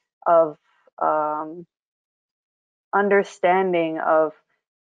of understanding of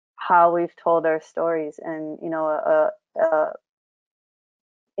how we've told our stories, and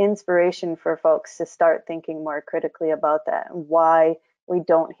inspiration for folks to start thinking more critically about that, and why we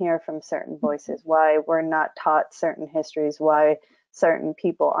don't hear from certain voices, why we're not taught certain histories, why certain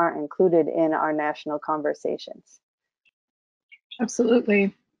people aren't included in our national conversations.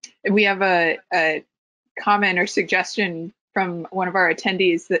 Absolutely. We have a comment or suggestion from one of our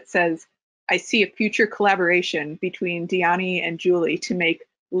attendees that says, I see a future collaboration between Dyani and Julie to make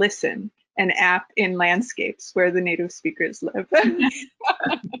Listen an app in landscapes where the native speakers live.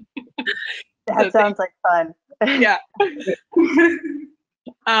 That sounds like fun. Yeah.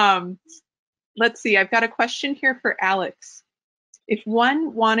 Let's see, I've got a question here for Alex. If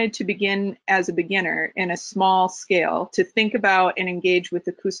one wanted to begin as a beginner in a small scale to think about and engage with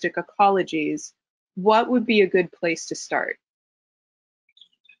acoustic ecologies, what would be a good place to start?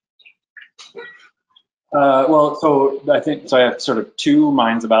 Well, so I think, so I have sort of two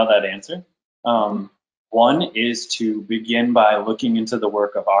minds about that answer. One is to begin by looking into the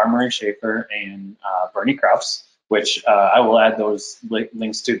work of R. Murray Schafer and Bernie Krause, which I will add those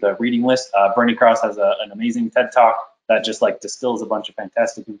links to the reading list. Bernie Krause has an amazing TED Talk that just like distills a bunch of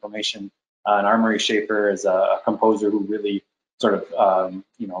fantastic information. And R. Murray Schafer is a composer who really sort of,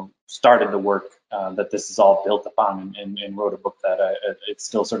 you know, started the work that this is all built upon, and wrote a book that it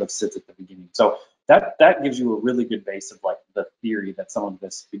still sort of sits at the beginning. So that gives you a really good base of like the theory that some of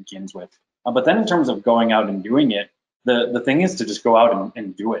this begins with. But then in terms of going out and doing it, the thing is to just go out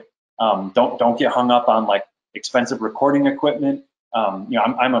and do it. Don't get hung up on like expensive recording equipment. You know,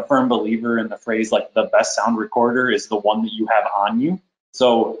 I'm a firm believer in the phrase like the best sound recorder is the one that you have on you.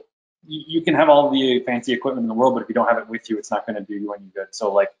 So you can have all the fancy equipment in the world, but if you don't have it with you, it's not going to do you any good.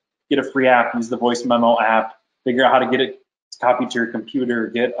 So like get a free app, use the voice memo app, figure out how to get it copied to your computer,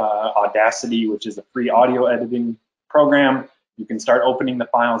 get Audacity, which is a free audio editing program. You can start opening the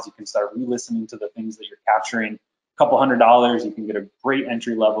files, you can start re-listening to the things that you're capturing. A couple $100, you can get a great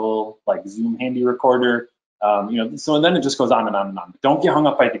entry level like Zoom handy recorder. You know, so then it just goes on and on and on. Don't get hung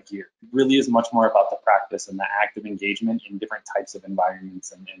up by the gear. It really is much more about the practice and the active engagement in different types of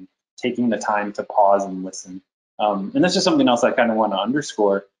environments, and taking the time to pause and listen. And that's just something else I kind of want to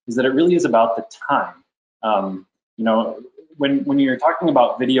underscore, is that it really is about the time. You know, when you're talking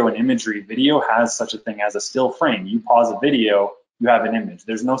about video and imagery, video has such a thing as a still frame. You pause a video, you have an image.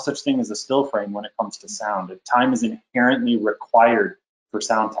 There's no such thing as a still frame when it comes to sound. Time is inherently required for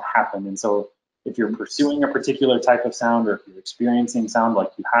sound to happen. And so if you're pursuing a particular type of sound, or if you're experiencing sound,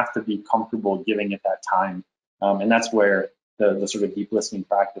 like you have to be comfortable giving it that time. And that's where the sort of deep listening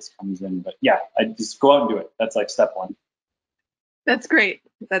practice comes in. But yeah, I just go out and do it. That's like step one. That's great.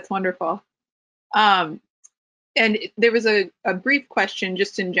 That's wonderful. And there was a brief question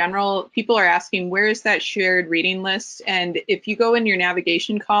just in general. People are asking, where is that shared reading list? And if you go in your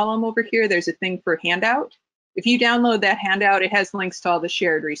navigation column over here, there's a thing for handout. If you download that handout, it has links to all the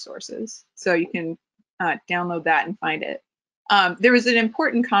shared resources. So you can download that and find it. There was an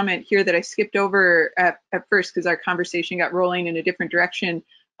important comment here that I skipped over at first because our conversation got rolling in a different direction.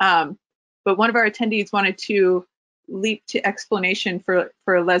 But one of our attendees wanted to leap to explanation for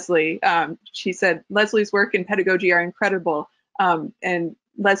Leslie. She said, Leslie's work in pedagogy are incredible. And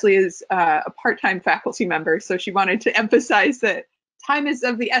Leslie is a part-time faculty member, so she wanted to emphasize that time is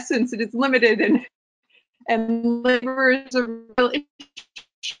of the essence, it is limited, and labor is a real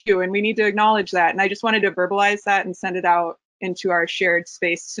issue, and we need to acknowledge that. And I just wanted to verbalize that and send it out into our shared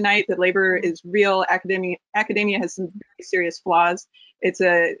space tonight, that labor is real. Academia has some very serious flaws. It's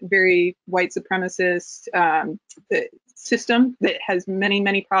a very white supremacist system that has many,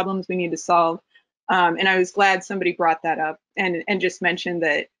 many problems we need to solve. And I was glad somebody brought that up and just mentioned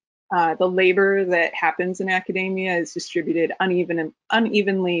that the labor that happens in academia is distributed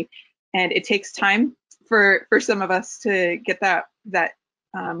unevenly, and it takes time for some of us to get that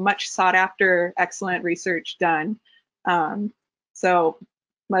much sought after excellent research done. So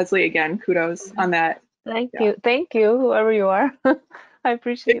Leslie, again, kudos on that. Thank you, whoever you are. I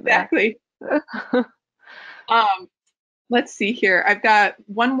appreciate that. Exactly. Let's see here. I've got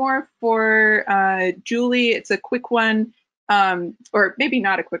one more for Julie. It's a quick one, or maybe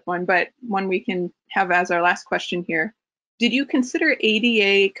not a quick one, but one we can have as our last question here. Did you consider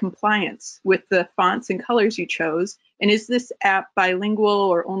ADA compliance with the fonts and colors you chose? And is this app bilingual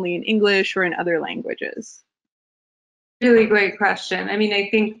or only in English or in other languages? Really great question. I mean, I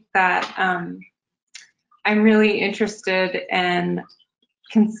think that I'm really interested in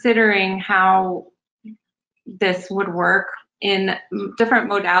considering how this would work in different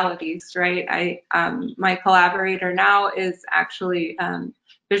modalities, right? My collaborator now is actually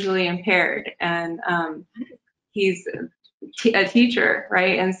visually impaired, and he's a teacher,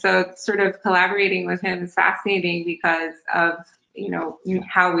 right? And so sort of collaborating with him is fascinating because of, you know,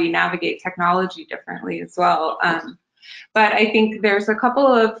 how we navigate technology differently as well. But I think there's a couple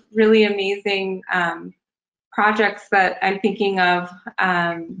of really amazing projects that I'm thinking of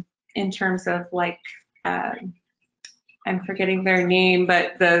in terms of like, I'm forgetting their name,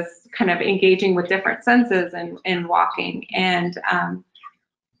 but the kind of engaging with different senses and walking. And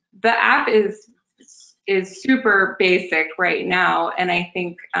the app is is super basic right now, and I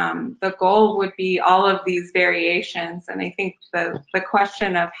think the goal would be all of these variations. And I think the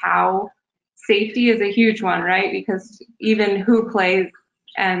question of how safety is a huge one, right? Because even who plays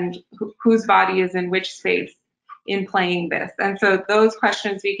and whose body is in which space in playing this. And so those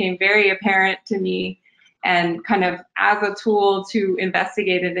questions became very apparent to me, and kind of as a tool to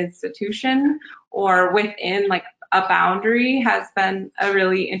investigate an institution or within like a boundary has been a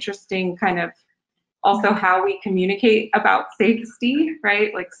really interesting kind of also how we communicate about safety,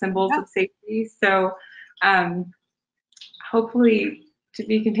 right? Like symbols of safety. So hopefully to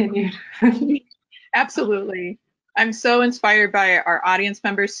be continued. Absolutely. I'm so inspired by our audience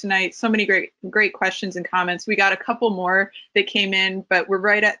members tonight. So many great questions and comments. We got a couple more that came in, but we're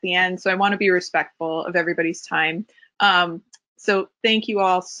right at the end, so I want to be respectful of everybody's time. So thank you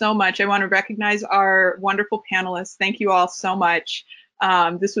all so much. I want to recognize our wonderful panelists. Thank you all so much.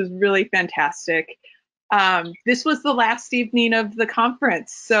 This was really fantastic. This was the last evening of the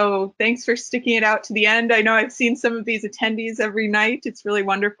conference, so thanks for sticking it out to the end. I know I've seen some of these attendees every night. It's really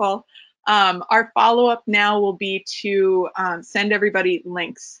wonderful. Our follow-up now will be to send everybody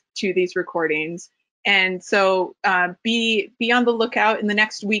links to these recordings. And so be on the lookout. In the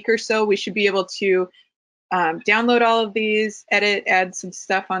next week or so, we should be able to download all of these, edit, add some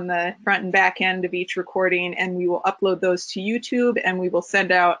stuff on the front and back end of each recording, and we will upload those to YouTube, and we will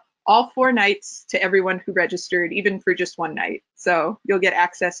send out all 4 nights to everyone who registered, even for just 1 night. So you'll get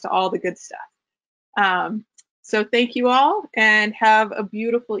access to all the good stuff. So thank you all, and have a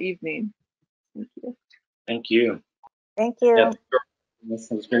beautiful evening. Thank you. Thank you. Thank you. Yeah, this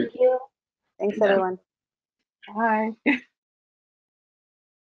was great. Thank you. Thanks, everyone. Bye.